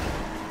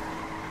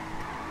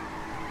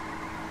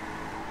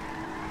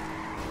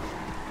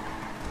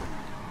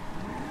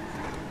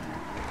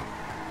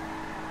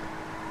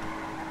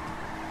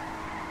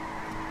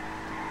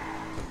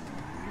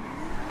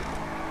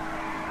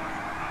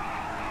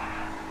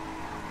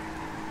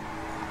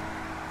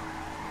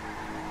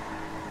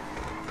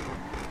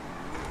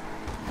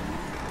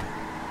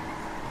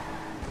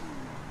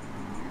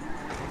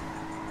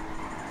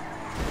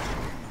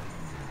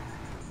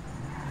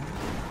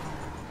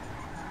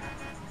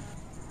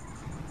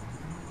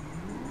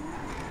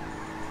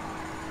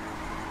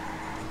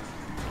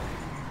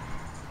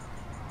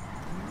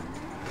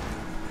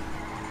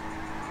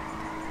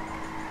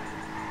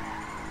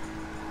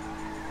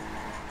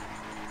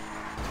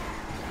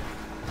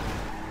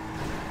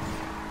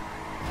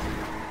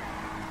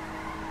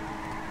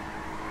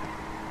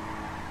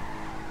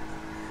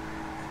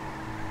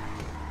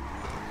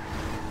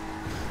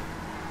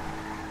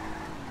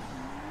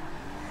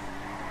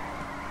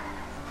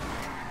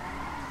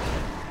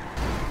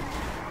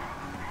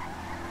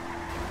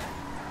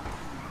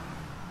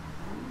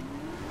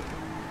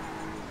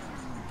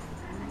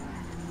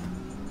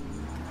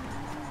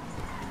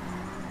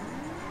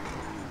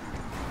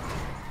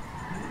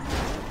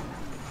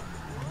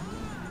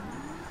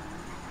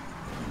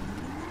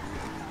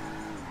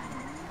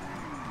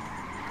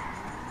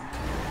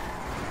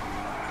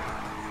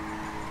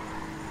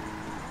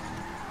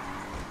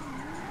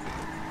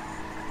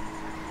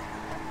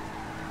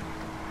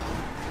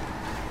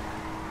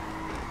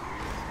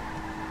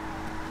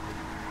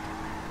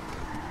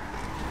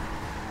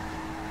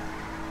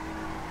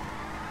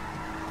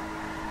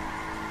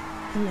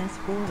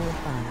 PS405.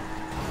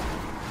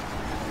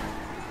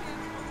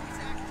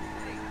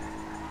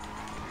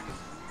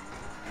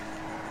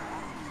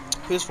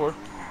 PS4.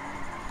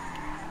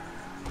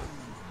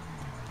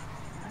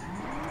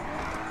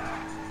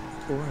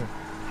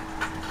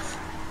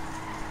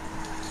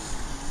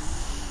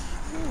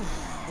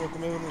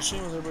 Welcome in the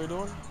stream. How's everybody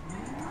doing?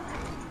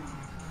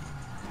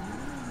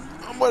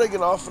 I'm about to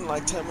get off in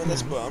like 10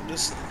 minutes, but I'm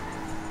just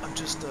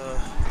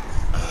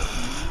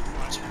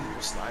watching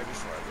people slide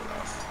before I get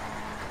off.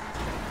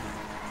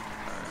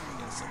 Alright, I'm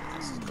getting someone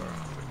else's car. I'm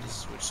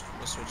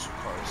gonna switch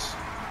cars.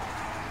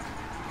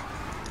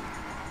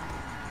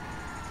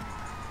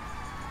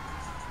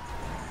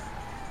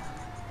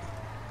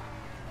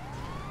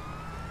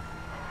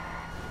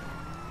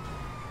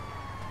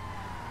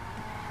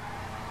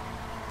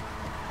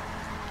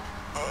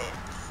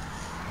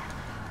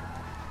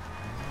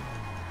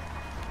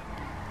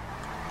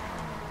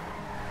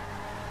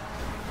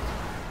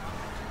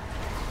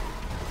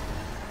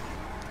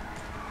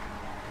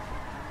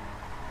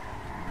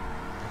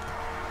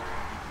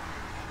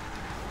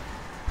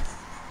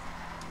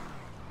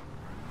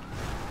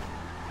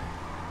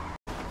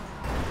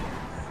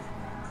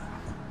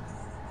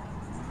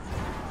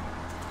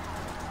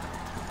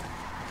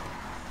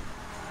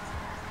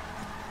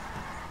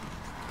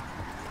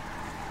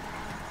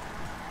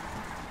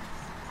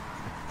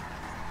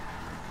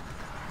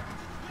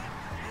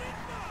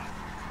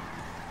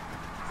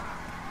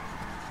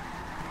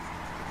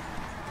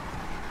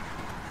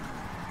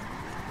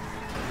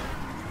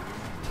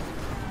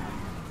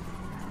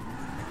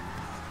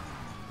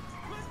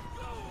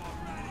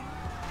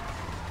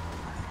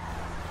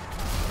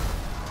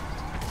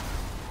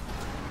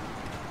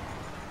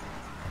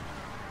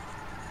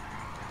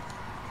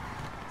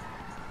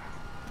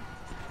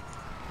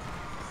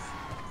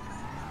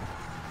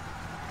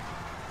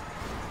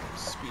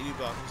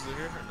 D-block. Is it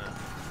here or not?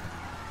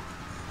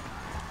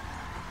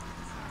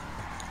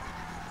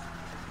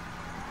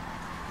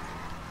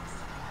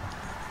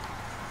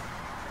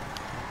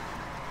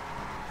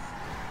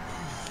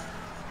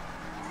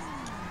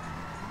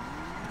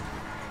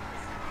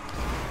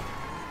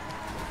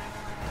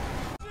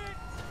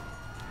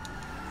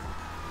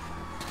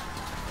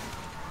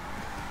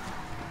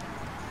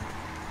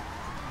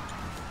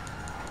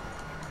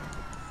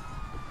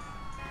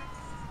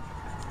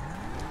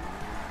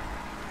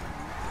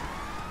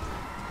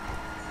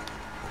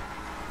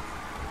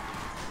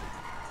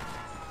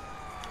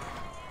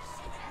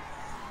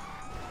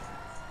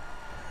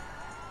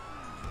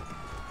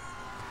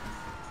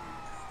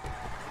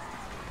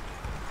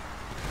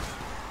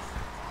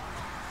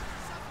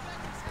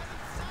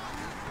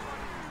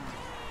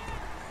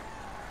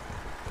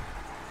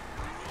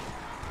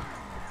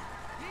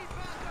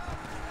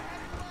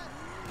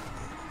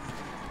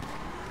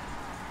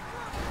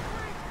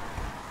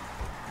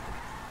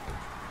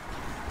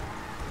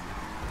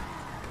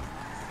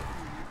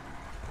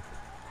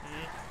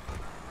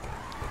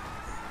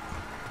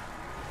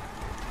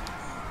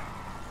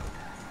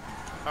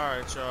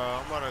 Alright,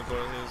 y'all. I'm about to go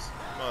to his.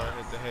 I'm about to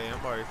hit the hay.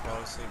 I'm already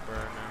falling asleep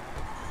right now.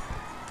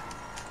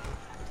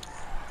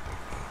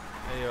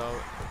 Hey, y'all.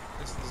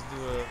 Let's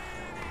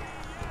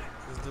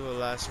do a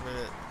last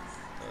minute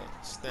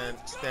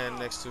stand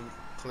next to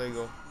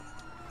Klaygos.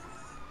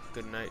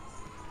 Good night.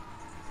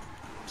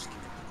 Just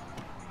kidding.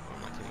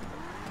 I'm not kidding.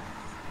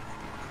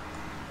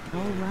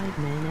 Alright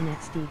man,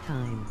 NXT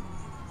time.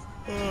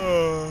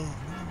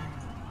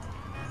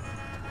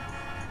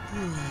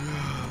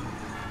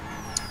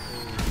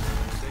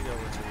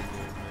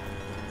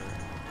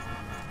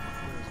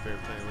 Great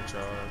playing with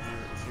y'all.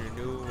 If you're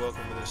new,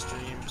 welcome to the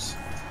streams.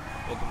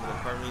 Welcome to the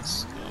car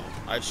meets.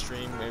 I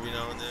stream every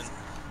now and then.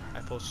 I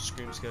post a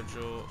stream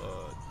schedule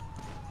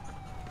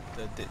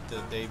the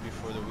day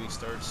before the week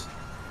starts.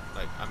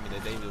 The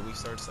day the week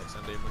starts, like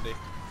Sunday, Monday.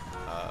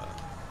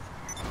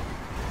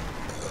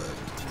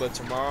 But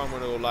tomorrow I'm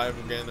gonna go live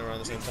again around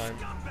the same time.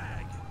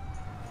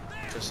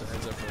 Just a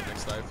heads up for the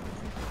next live.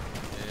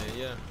 And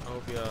yeah, I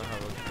hope y'all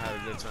had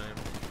a good time.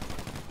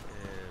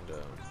 And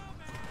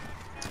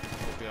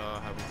hope y'all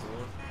have a good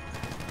one.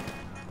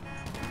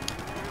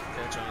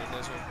 Catch y'all in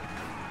this one.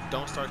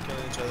 Don't start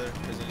killing each other,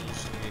 because then you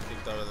usually get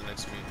kicked out of the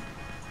next week.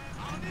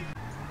 I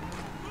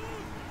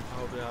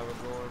hope y'all have a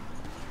good one.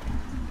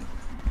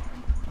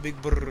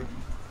 Big brr.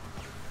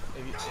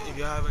 If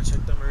y'all haven't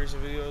checked out my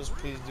recent videos,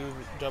 please do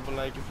drop a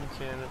like if you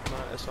can. If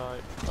not, it's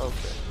alright.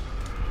 Okay.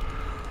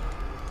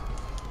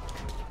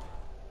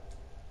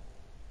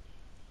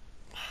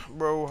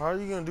 Bro, how are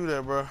you gonna do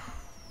that, bro?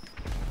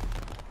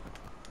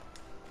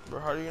 Bro,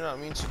 how do you not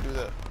mean to do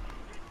that?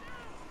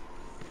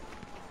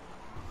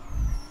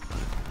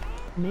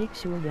 Make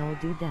sure y'all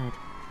do that.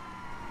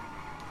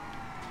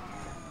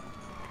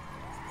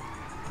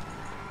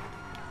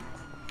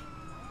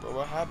 Bro,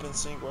 what happened,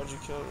 Sync? Why'd you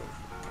kill him?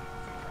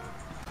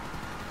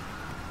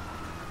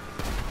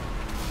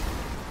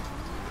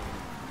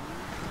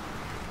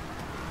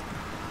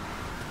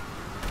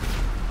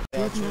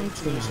 Good night,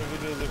 Some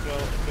videos if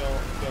y'all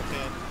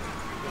can.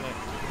 Good night.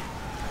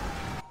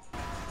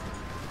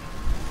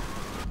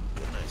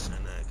 Good night,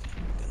 CyNaK.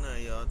 Good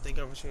night, y'all. Thank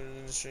y'all for tuning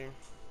in the stream.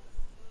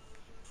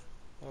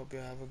 I hope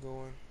y'all have a good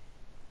one.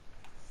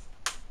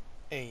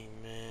 Hey,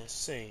 man.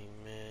 Say,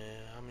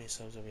 man. How many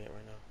subs are we at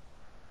right now?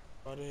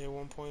 About to hit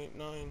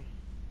 1.9.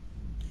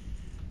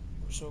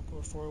 We're so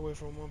far away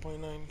from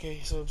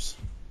 1.9k subs.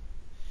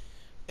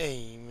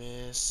 Hey,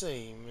 man.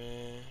 Say,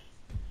 man.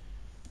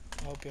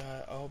 I hope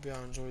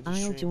y'all enjoyed the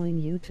stream. I'll join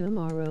you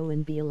tomorrow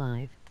and be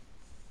alive.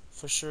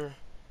 For sure.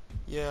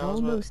 Yeah,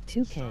 Almost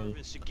 2K.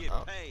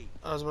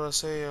 I was about to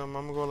say, I'm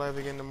gonna go live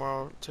again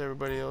tomorrow. To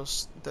everybody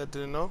else that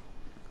didn't know,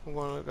 I'm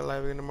going to go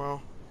live again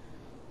tomorrow.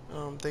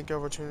 Thank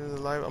y'all for tuning in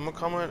the live. I'm gonna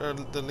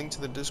comment the link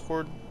to the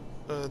Discord,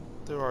 to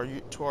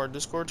our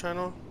Discord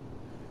channel,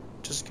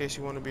 just in case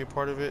you want to be a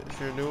part of it if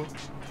you're new,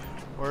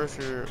 or if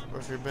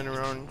you've been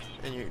around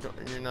and you're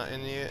not in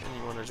it yet and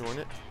you want to join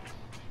it.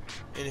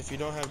 And if you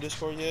don't have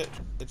Discord yet,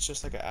 it's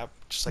just like an app,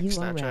 just like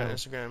URL. Snapchat,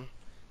 Instagram.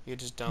 You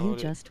just download You it.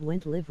 just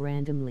went live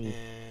randomly.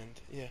 And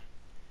yeah,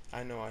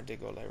 I know I did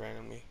go live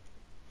randomly.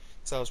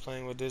 So I was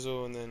playing with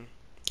Dizzle, and then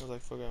I was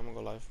like, fuck it, I'm gonna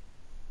go live.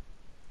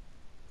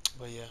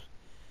 But yeah,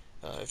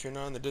 if you're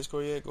not on the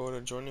Discord yet, go to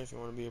join it if you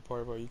want to be a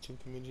part of our YouTube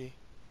community.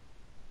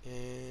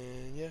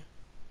 And yeah,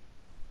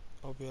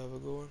 hope you have a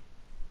good one.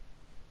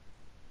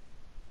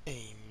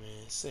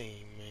 Amen.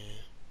 Say amen.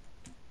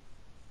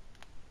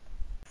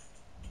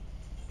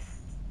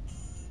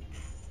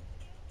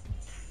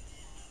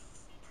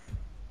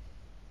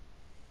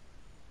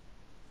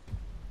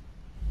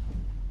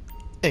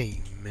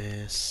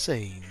 Amen.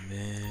 Say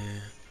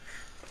amen.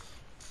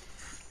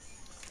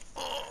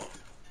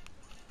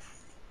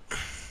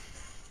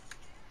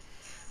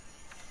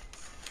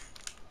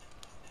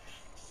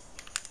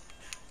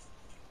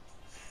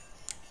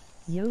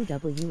 Yo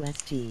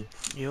WSG.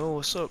 Yo,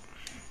 what's up?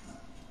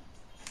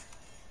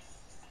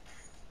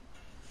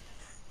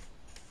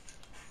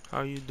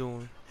 How you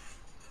doing?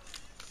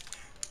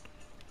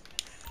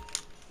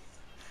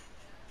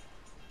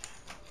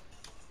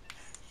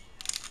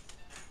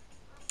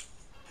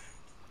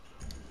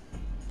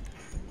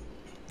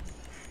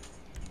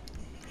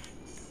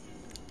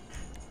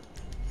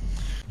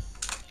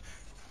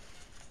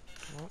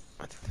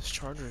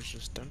 charger is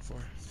just done for.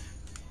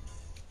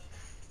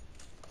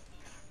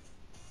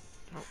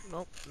 Nope,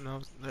 nope,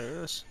 no, there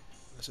it is.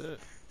 That's it.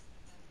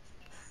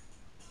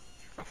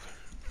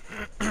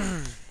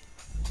 Okay.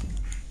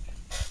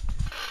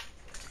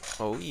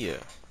 Oh yeah.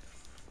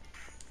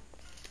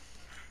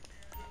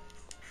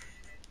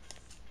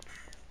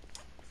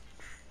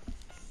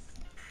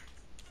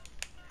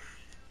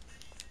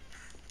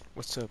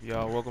 What's up,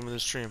 y'all? Welcome to the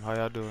stream. How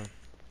y'all doing?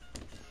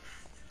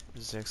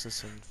 This is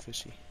Exus and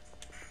Fishy.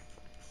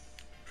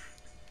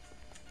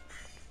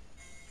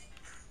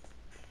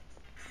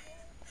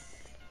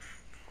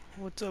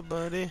 What's up,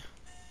 buddy?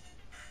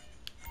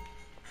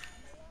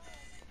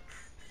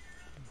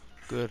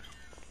 Good.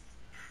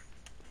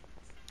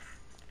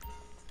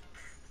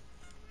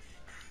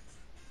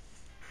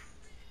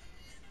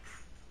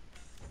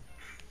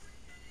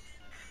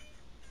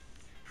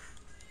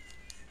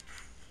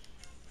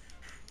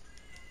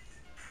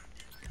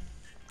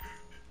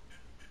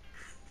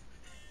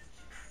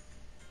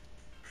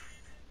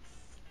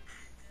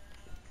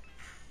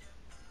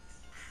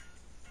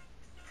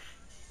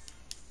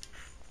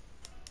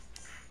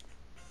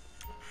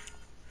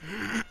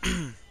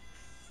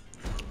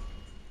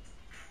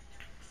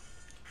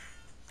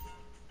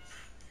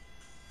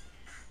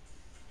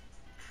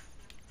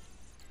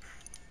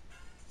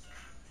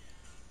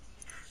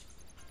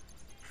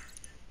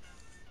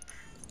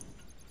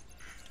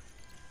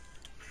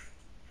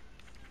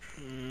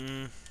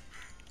 Mm,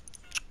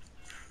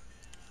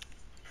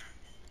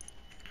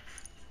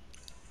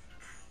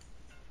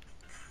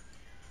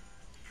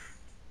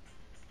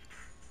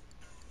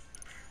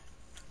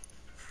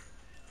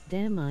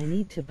 Damn, I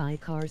need to buy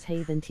cars.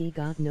 Haven't he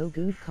got no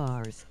good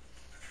cars?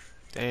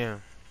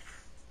 damn.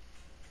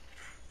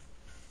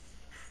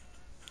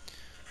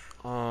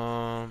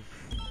 Um.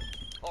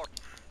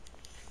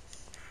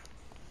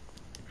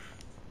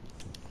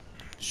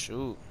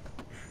 Shoot.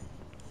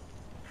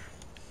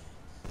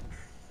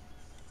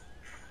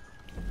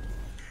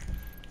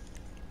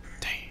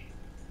 Dang.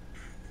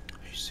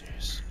 Are you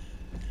serious?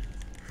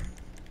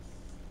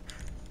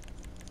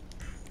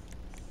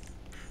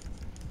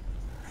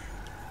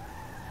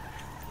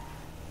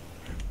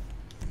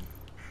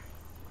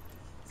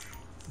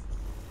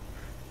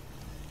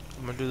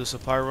 I'm gonna do the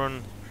supply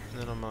run,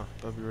 and then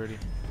I'll be ready.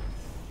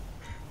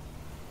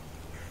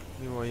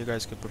 Meanwhile, you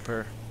guys can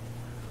prepare.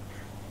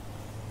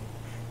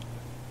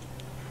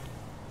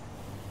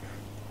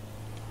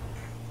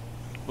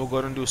 We'll go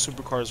ahead and do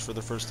supercars for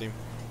the first team.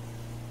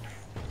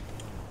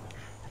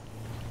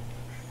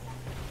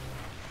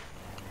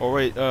 Oh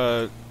wait,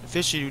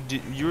 Fishy,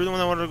 you were the one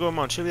that wanted to go to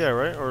Mount Chiliad,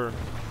 right? Or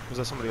was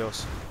that somebody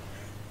else?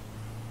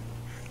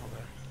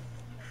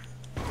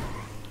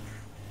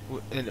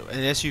 Okay. In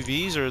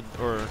SUVs or?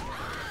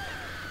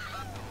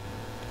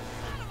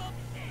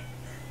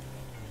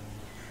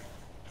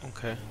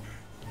 Okay.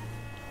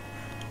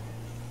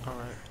 All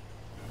right.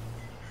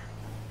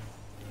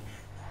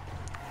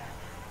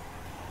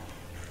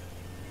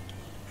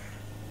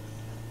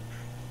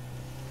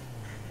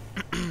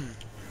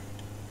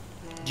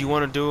 Do you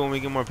want to do it when we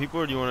get more people,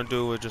 or do you want to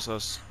do it with just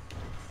us?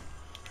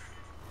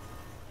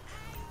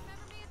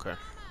 Okay.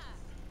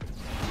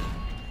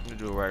 I'm gonna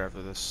do it right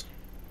after this.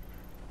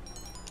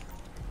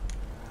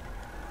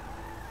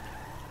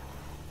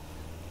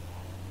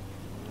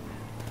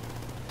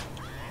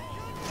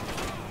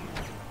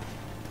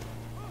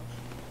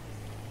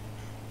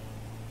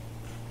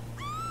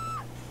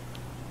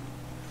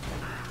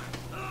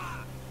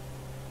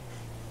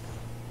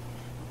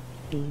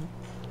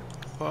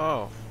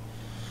 Wow.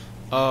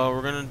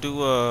 We're gonna do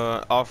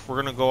we're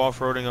gonna go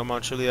off-roading on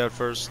Mount Chiliad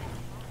first.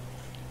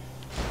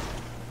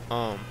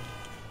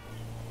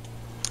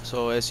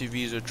 So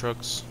SUVs or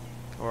trucks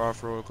or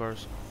off-road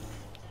cars.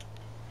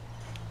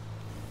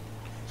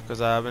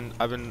 Because I've been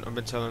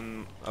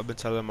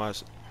telling my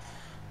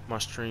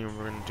stream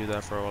we're gonna do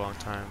that for a long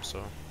time,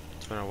 so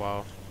it's been a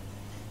while.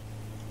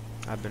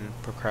 I've been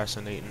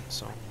procrastinating,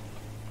 so.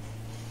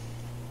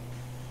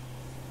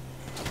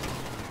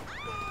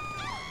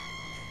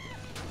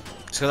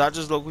 It's 'cause I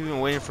just look, we've been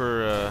waiting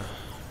for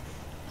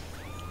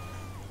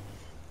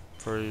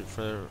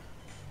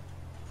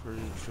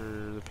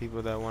the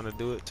people that want to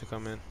do it to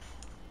come in.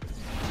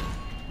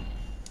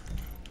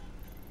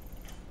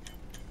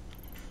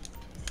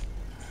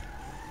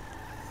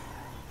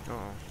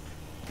 Oh.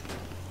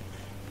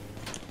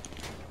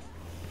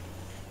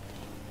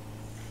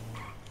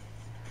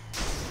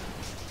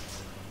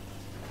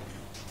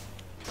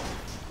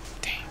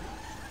 Damn.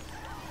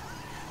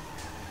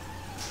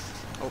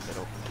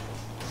 Open.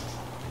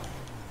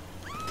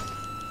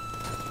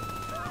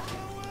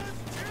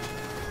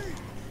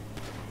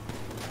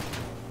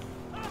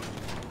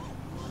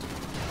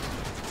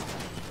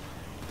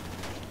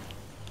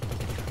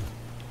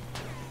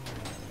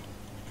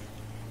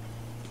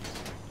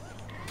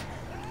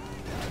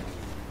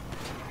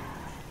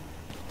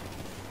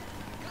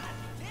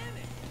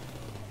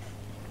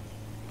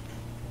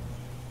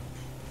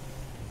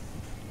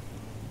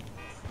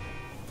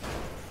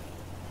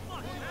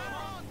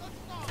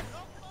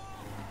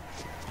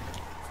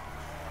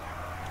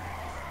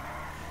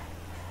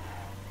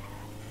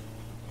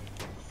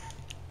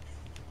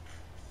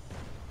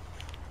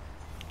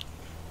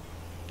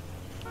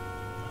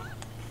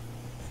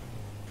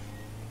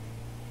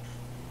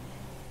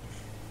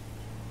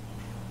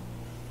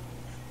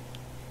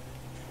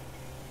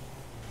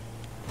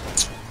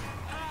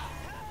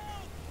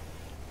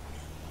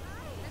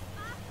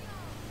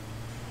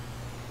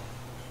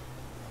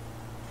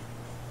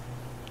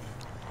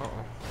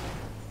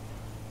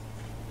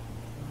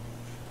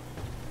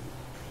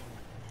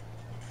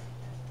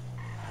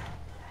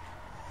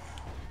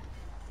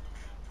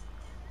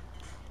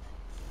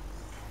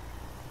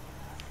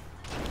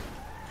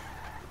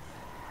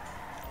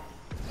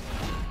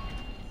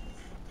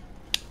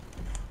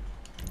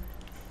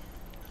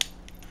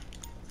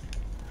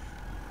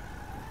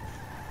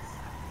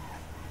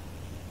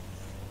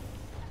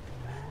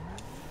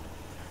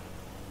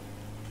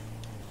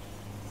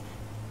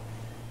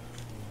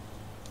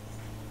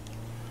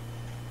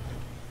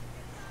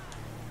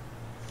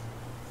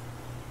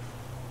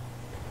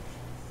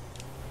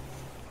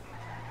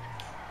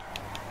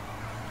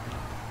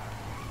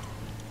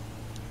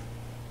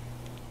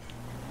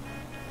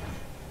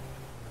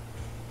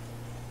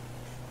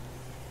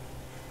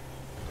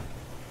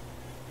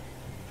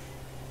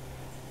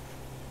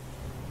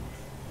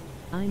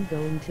 I'm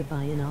going to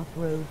buy an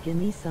off-road. Give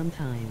me some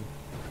time.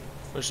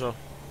 For sure.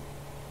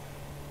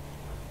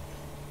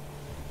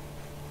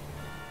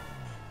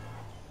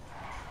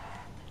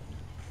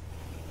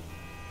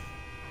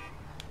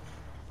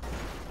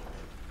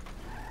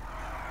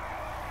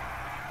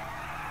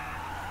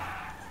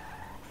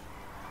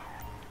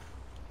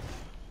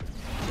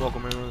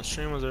 Welcome everyone to the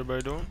stream. How's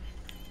everybody doing?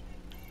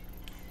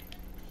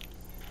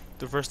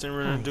 The first thing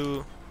we're gonna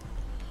do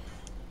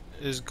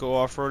is go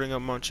off-roading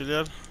up Mount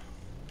Chiliad.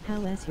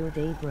 How's your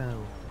day,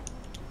 bro?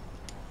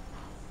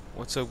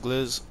 What's up,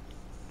 Gliz?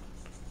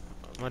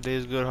 My day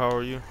is good. How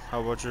are you?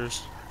 How about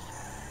yours?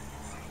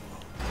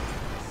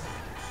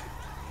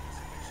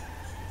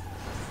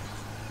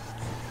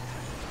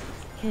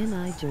 Can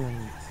I join?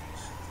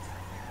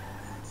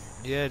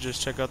 Yeah,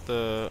 just check out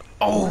the.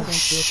 Oh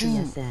shoot!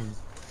 PSN.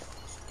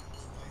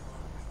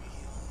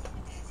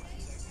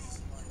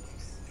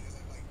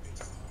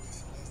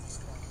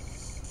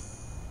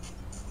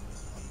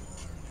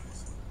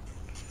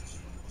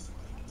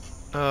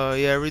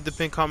 Yeah, read the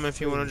pin comment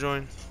if you want to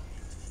join.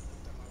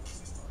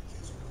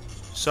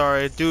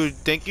 Sorry, dude.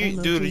 Thank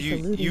you, dude.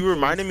 You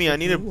reminded me. I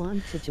need to,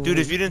 dude.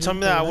 If you didn't tell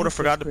me that, I would have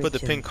forgot to put the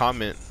pin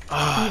comment.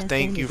 Ah,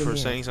 thank you for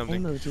saying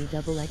something. Emoji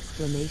double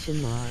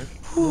exclamation mark.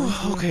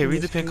 Okay,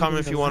 read the pin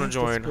comment if you want to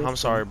join. I'm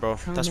sorry, bro.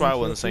 That's why I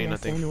wasn't saying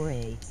nothing.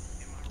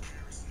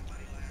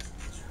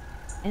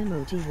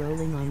 Emoji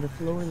rolling on the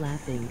floor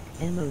laughing.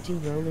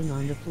 Emoji rolling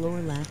on the floor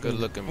laughing.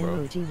 Good looking, bro.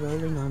 Emoji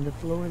rolling on the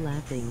floor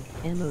laughing.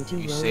 Emoji You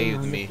rolling saved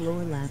on me. the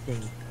floor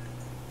laughing.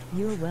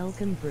 You're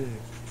welcome, bro.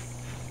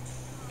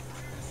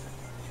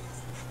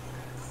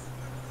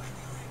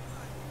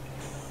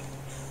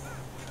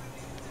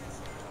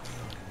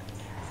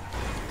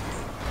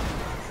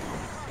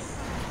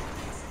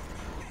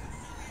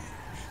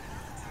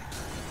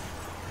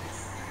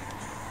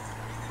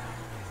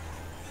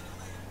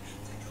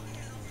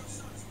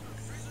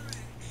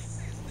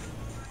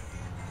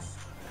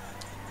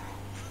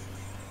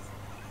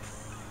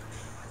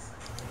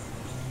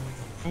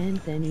 And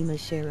then I'ma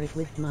share it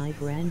with my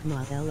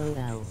grandma,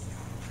 lol.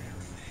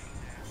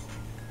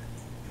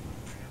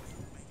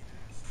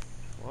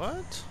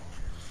 What?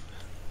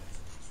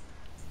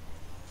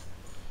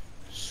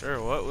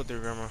 Sure, what with your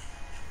grandma?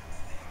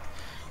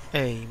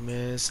 Hey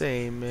man,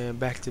 say man,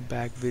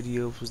 back-to-back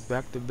videos with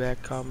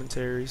back-to-back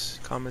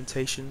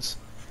commentations.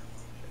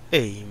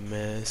 Hey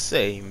man,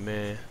 say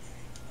man.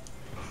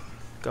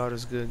 God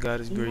is good,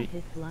 God is great.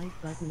 Hit like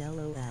button,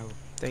 lol.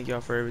 Thank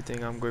y'all for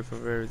everything. I'm grateful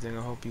for everything.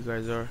 I hope you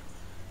guys are.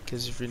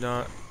 Because if you're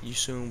not, you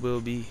soon will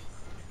be.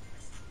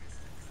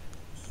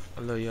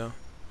 I love y'all.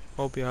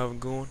 Hope y'all have a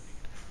good one.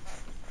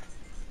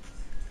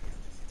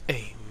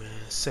 Hey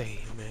man, say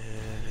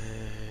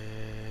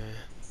man.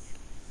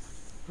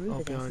 I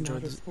hope y'all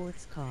enjoyed this.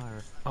 Sports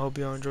car. I hope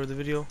y'all enjoyed the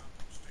video.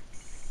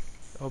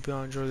 I hope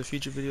y'all enjoy the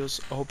future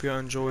videos. I hope y'all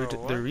enjoyed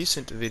the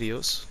recent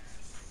videos.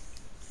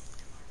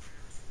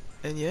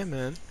 And yeah,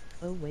 man.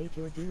 Oh wait,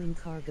 you're doing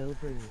cargo,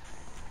 bro.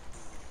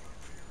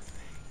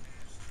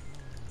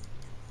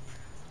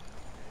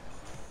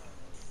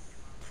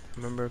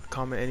 Remember,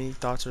 comment any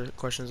thoughts or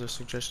questions or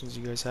suggestions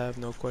you guys have.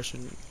 No question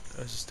is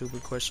a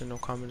stupid question. No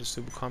comment is a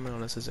stupid comment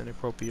unless it's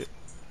inappropriate.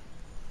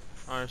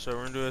 Alright, so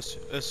we're gonna do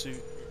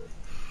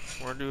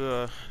we're gonna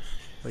do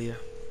but yeah.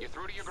 You're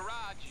through to your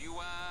garage.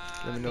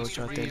 Let me know what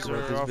y'all think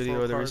about this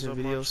video or the recent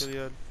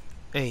videos.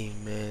 Hey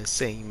man,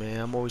 say man,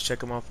 I'm always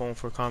checking my phone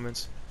for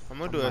comments. I'm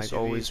like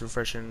always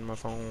refreshing my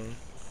phone,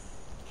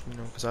 you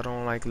know, because I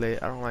don't like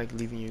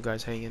leaving you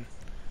guys hanging.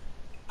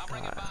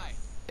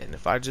 And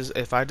if I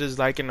just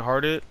like and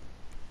heart it,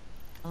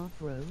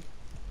 Off-road.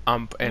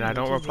 and I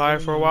don't reply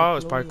for a while,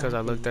 it's probably because I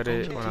looked at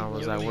it when I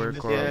was at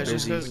work or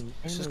busy,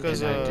 it's just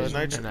because I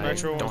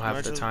don't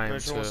have the time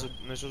Nitro's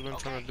been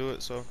trying to do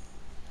it, so.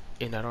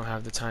 And I don't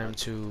have the time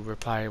to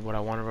reply what I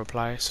want to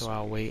reply, so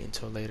I'll wait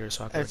until later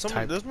so I can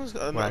type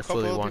what I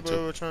fully want to.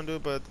 Were trying to do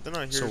it, but they're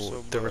not here,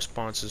 so the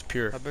response is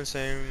pure. I've been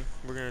saying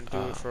we're gonna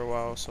do it for a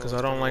while, so. Because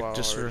I don't like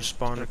just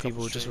respond to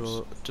people just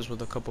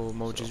with a couple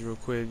emojis real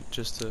quick,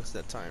 just to it's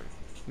that time.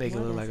 Make it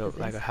look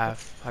like a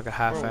half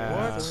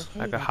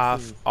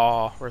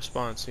aw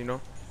response, you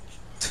know.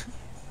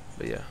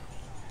 But yeah,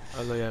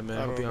 I love ya, man.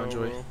 I hope y'all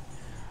enjoy.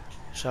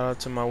 Shout out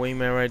to my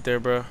wingman right there,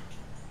 bro.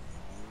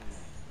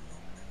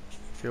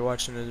 If you're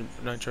watching this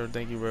Nitro,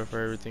 thank you, bro, for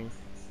everything.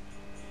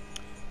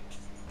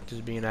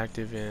 Just being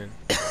active and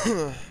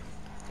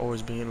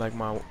always being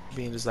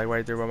just like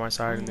right there by my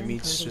side in the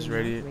meets, just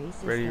ready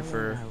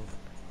for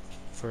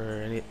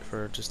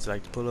just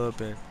like to pull up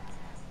and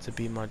to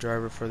be my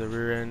driver for the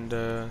rear end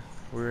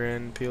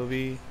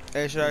POV.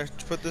 Hey, should I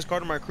put this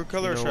car to my crew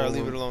color or should I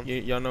leave it alone?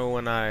 Y'all know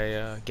when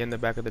I get in the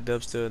back of the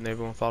dubster and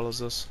everyone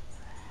follows us?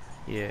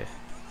 Yeah.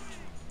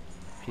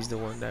 He's the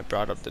one that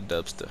brought up the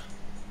dubster.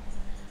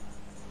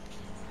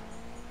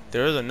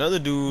 There was another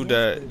dude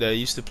that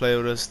used to play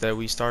with us that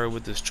we started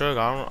with this truck.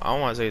 I don't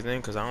want to say his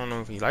name because I don't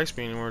know if he likes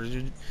me anymore.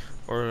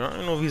 Or I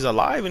don't know if he's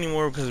alive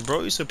anymore because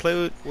bro used to play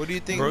with. What do you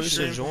think? Bro used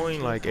to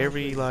join like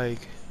every like.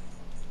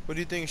 What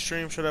do you think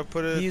stream should I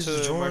put it? He used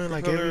to join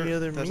like every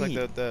other meet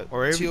like that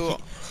or every.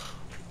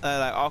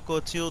 Like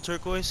aqua teal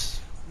turquoise,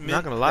 Not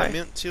mint, gonna that lie.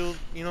 mint teal.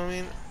 You know what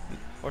I mean?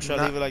 Or should I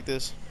Not leave it like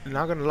this?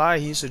 not gonna lie.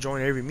 He used to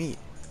join every meet,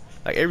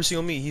 like every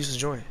single meet. He used to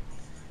join,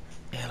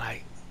 and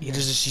like Yes.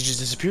 he just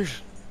disappeared.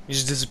 He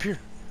just disappeared,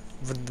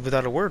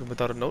 without a word,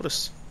 without a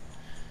notice.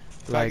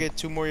 If I Like get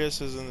 2 more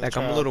yeses in the like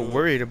chat, I'm a I'll little do it.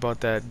 worried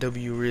about that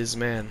W Riz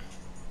man.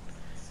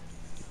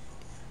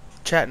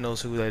 Chat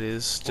knows who that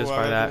is Oh, just I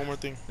by gotta do that. one more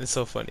thing. It's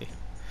so funny.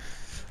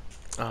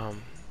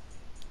 Um,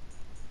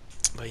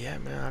 but yeah,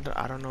 man,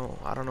 I don't know.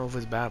 I don't know if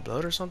it's bad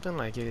blood or something.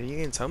 Like, you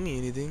didn't tell me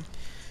anything.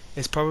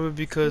 It's probably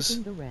because.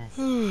 Skipping the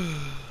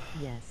rest.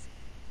 Yes.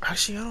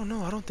 Actually, I don't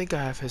know. I don't think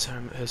I have his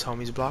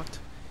homies blocked.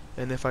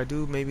 And if I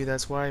do, maybe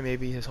that's why.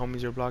 Maybe his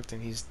homies are blocked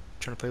and he's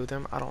trying to play with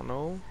them. I don't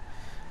know.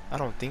 I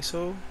don't think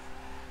so.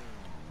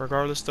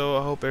 Regardless, though,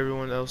 I hope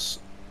everyone else,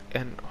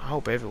 and I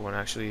hope everyone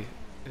actually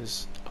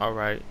is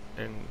alright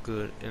and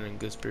good and in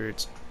good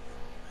spirits.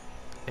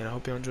 And I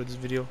hope you all enjoyed this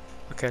video.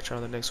 I'll catch you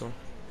on the next one.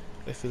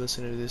 If you're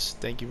listening to this,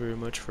 thank you very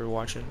much for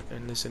watching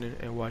and listening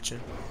and watching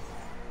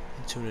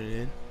and tuning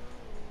in.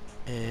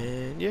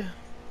 And yeah.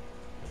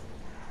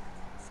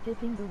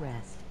 Skipping the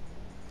rest.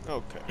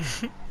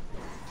 Okay.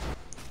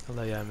 I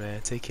love y'all,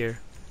 man. Take care.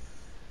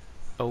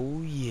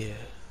 Oh yeah.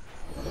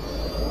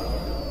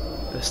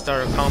 Let's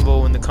start a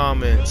combo in the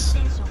comments.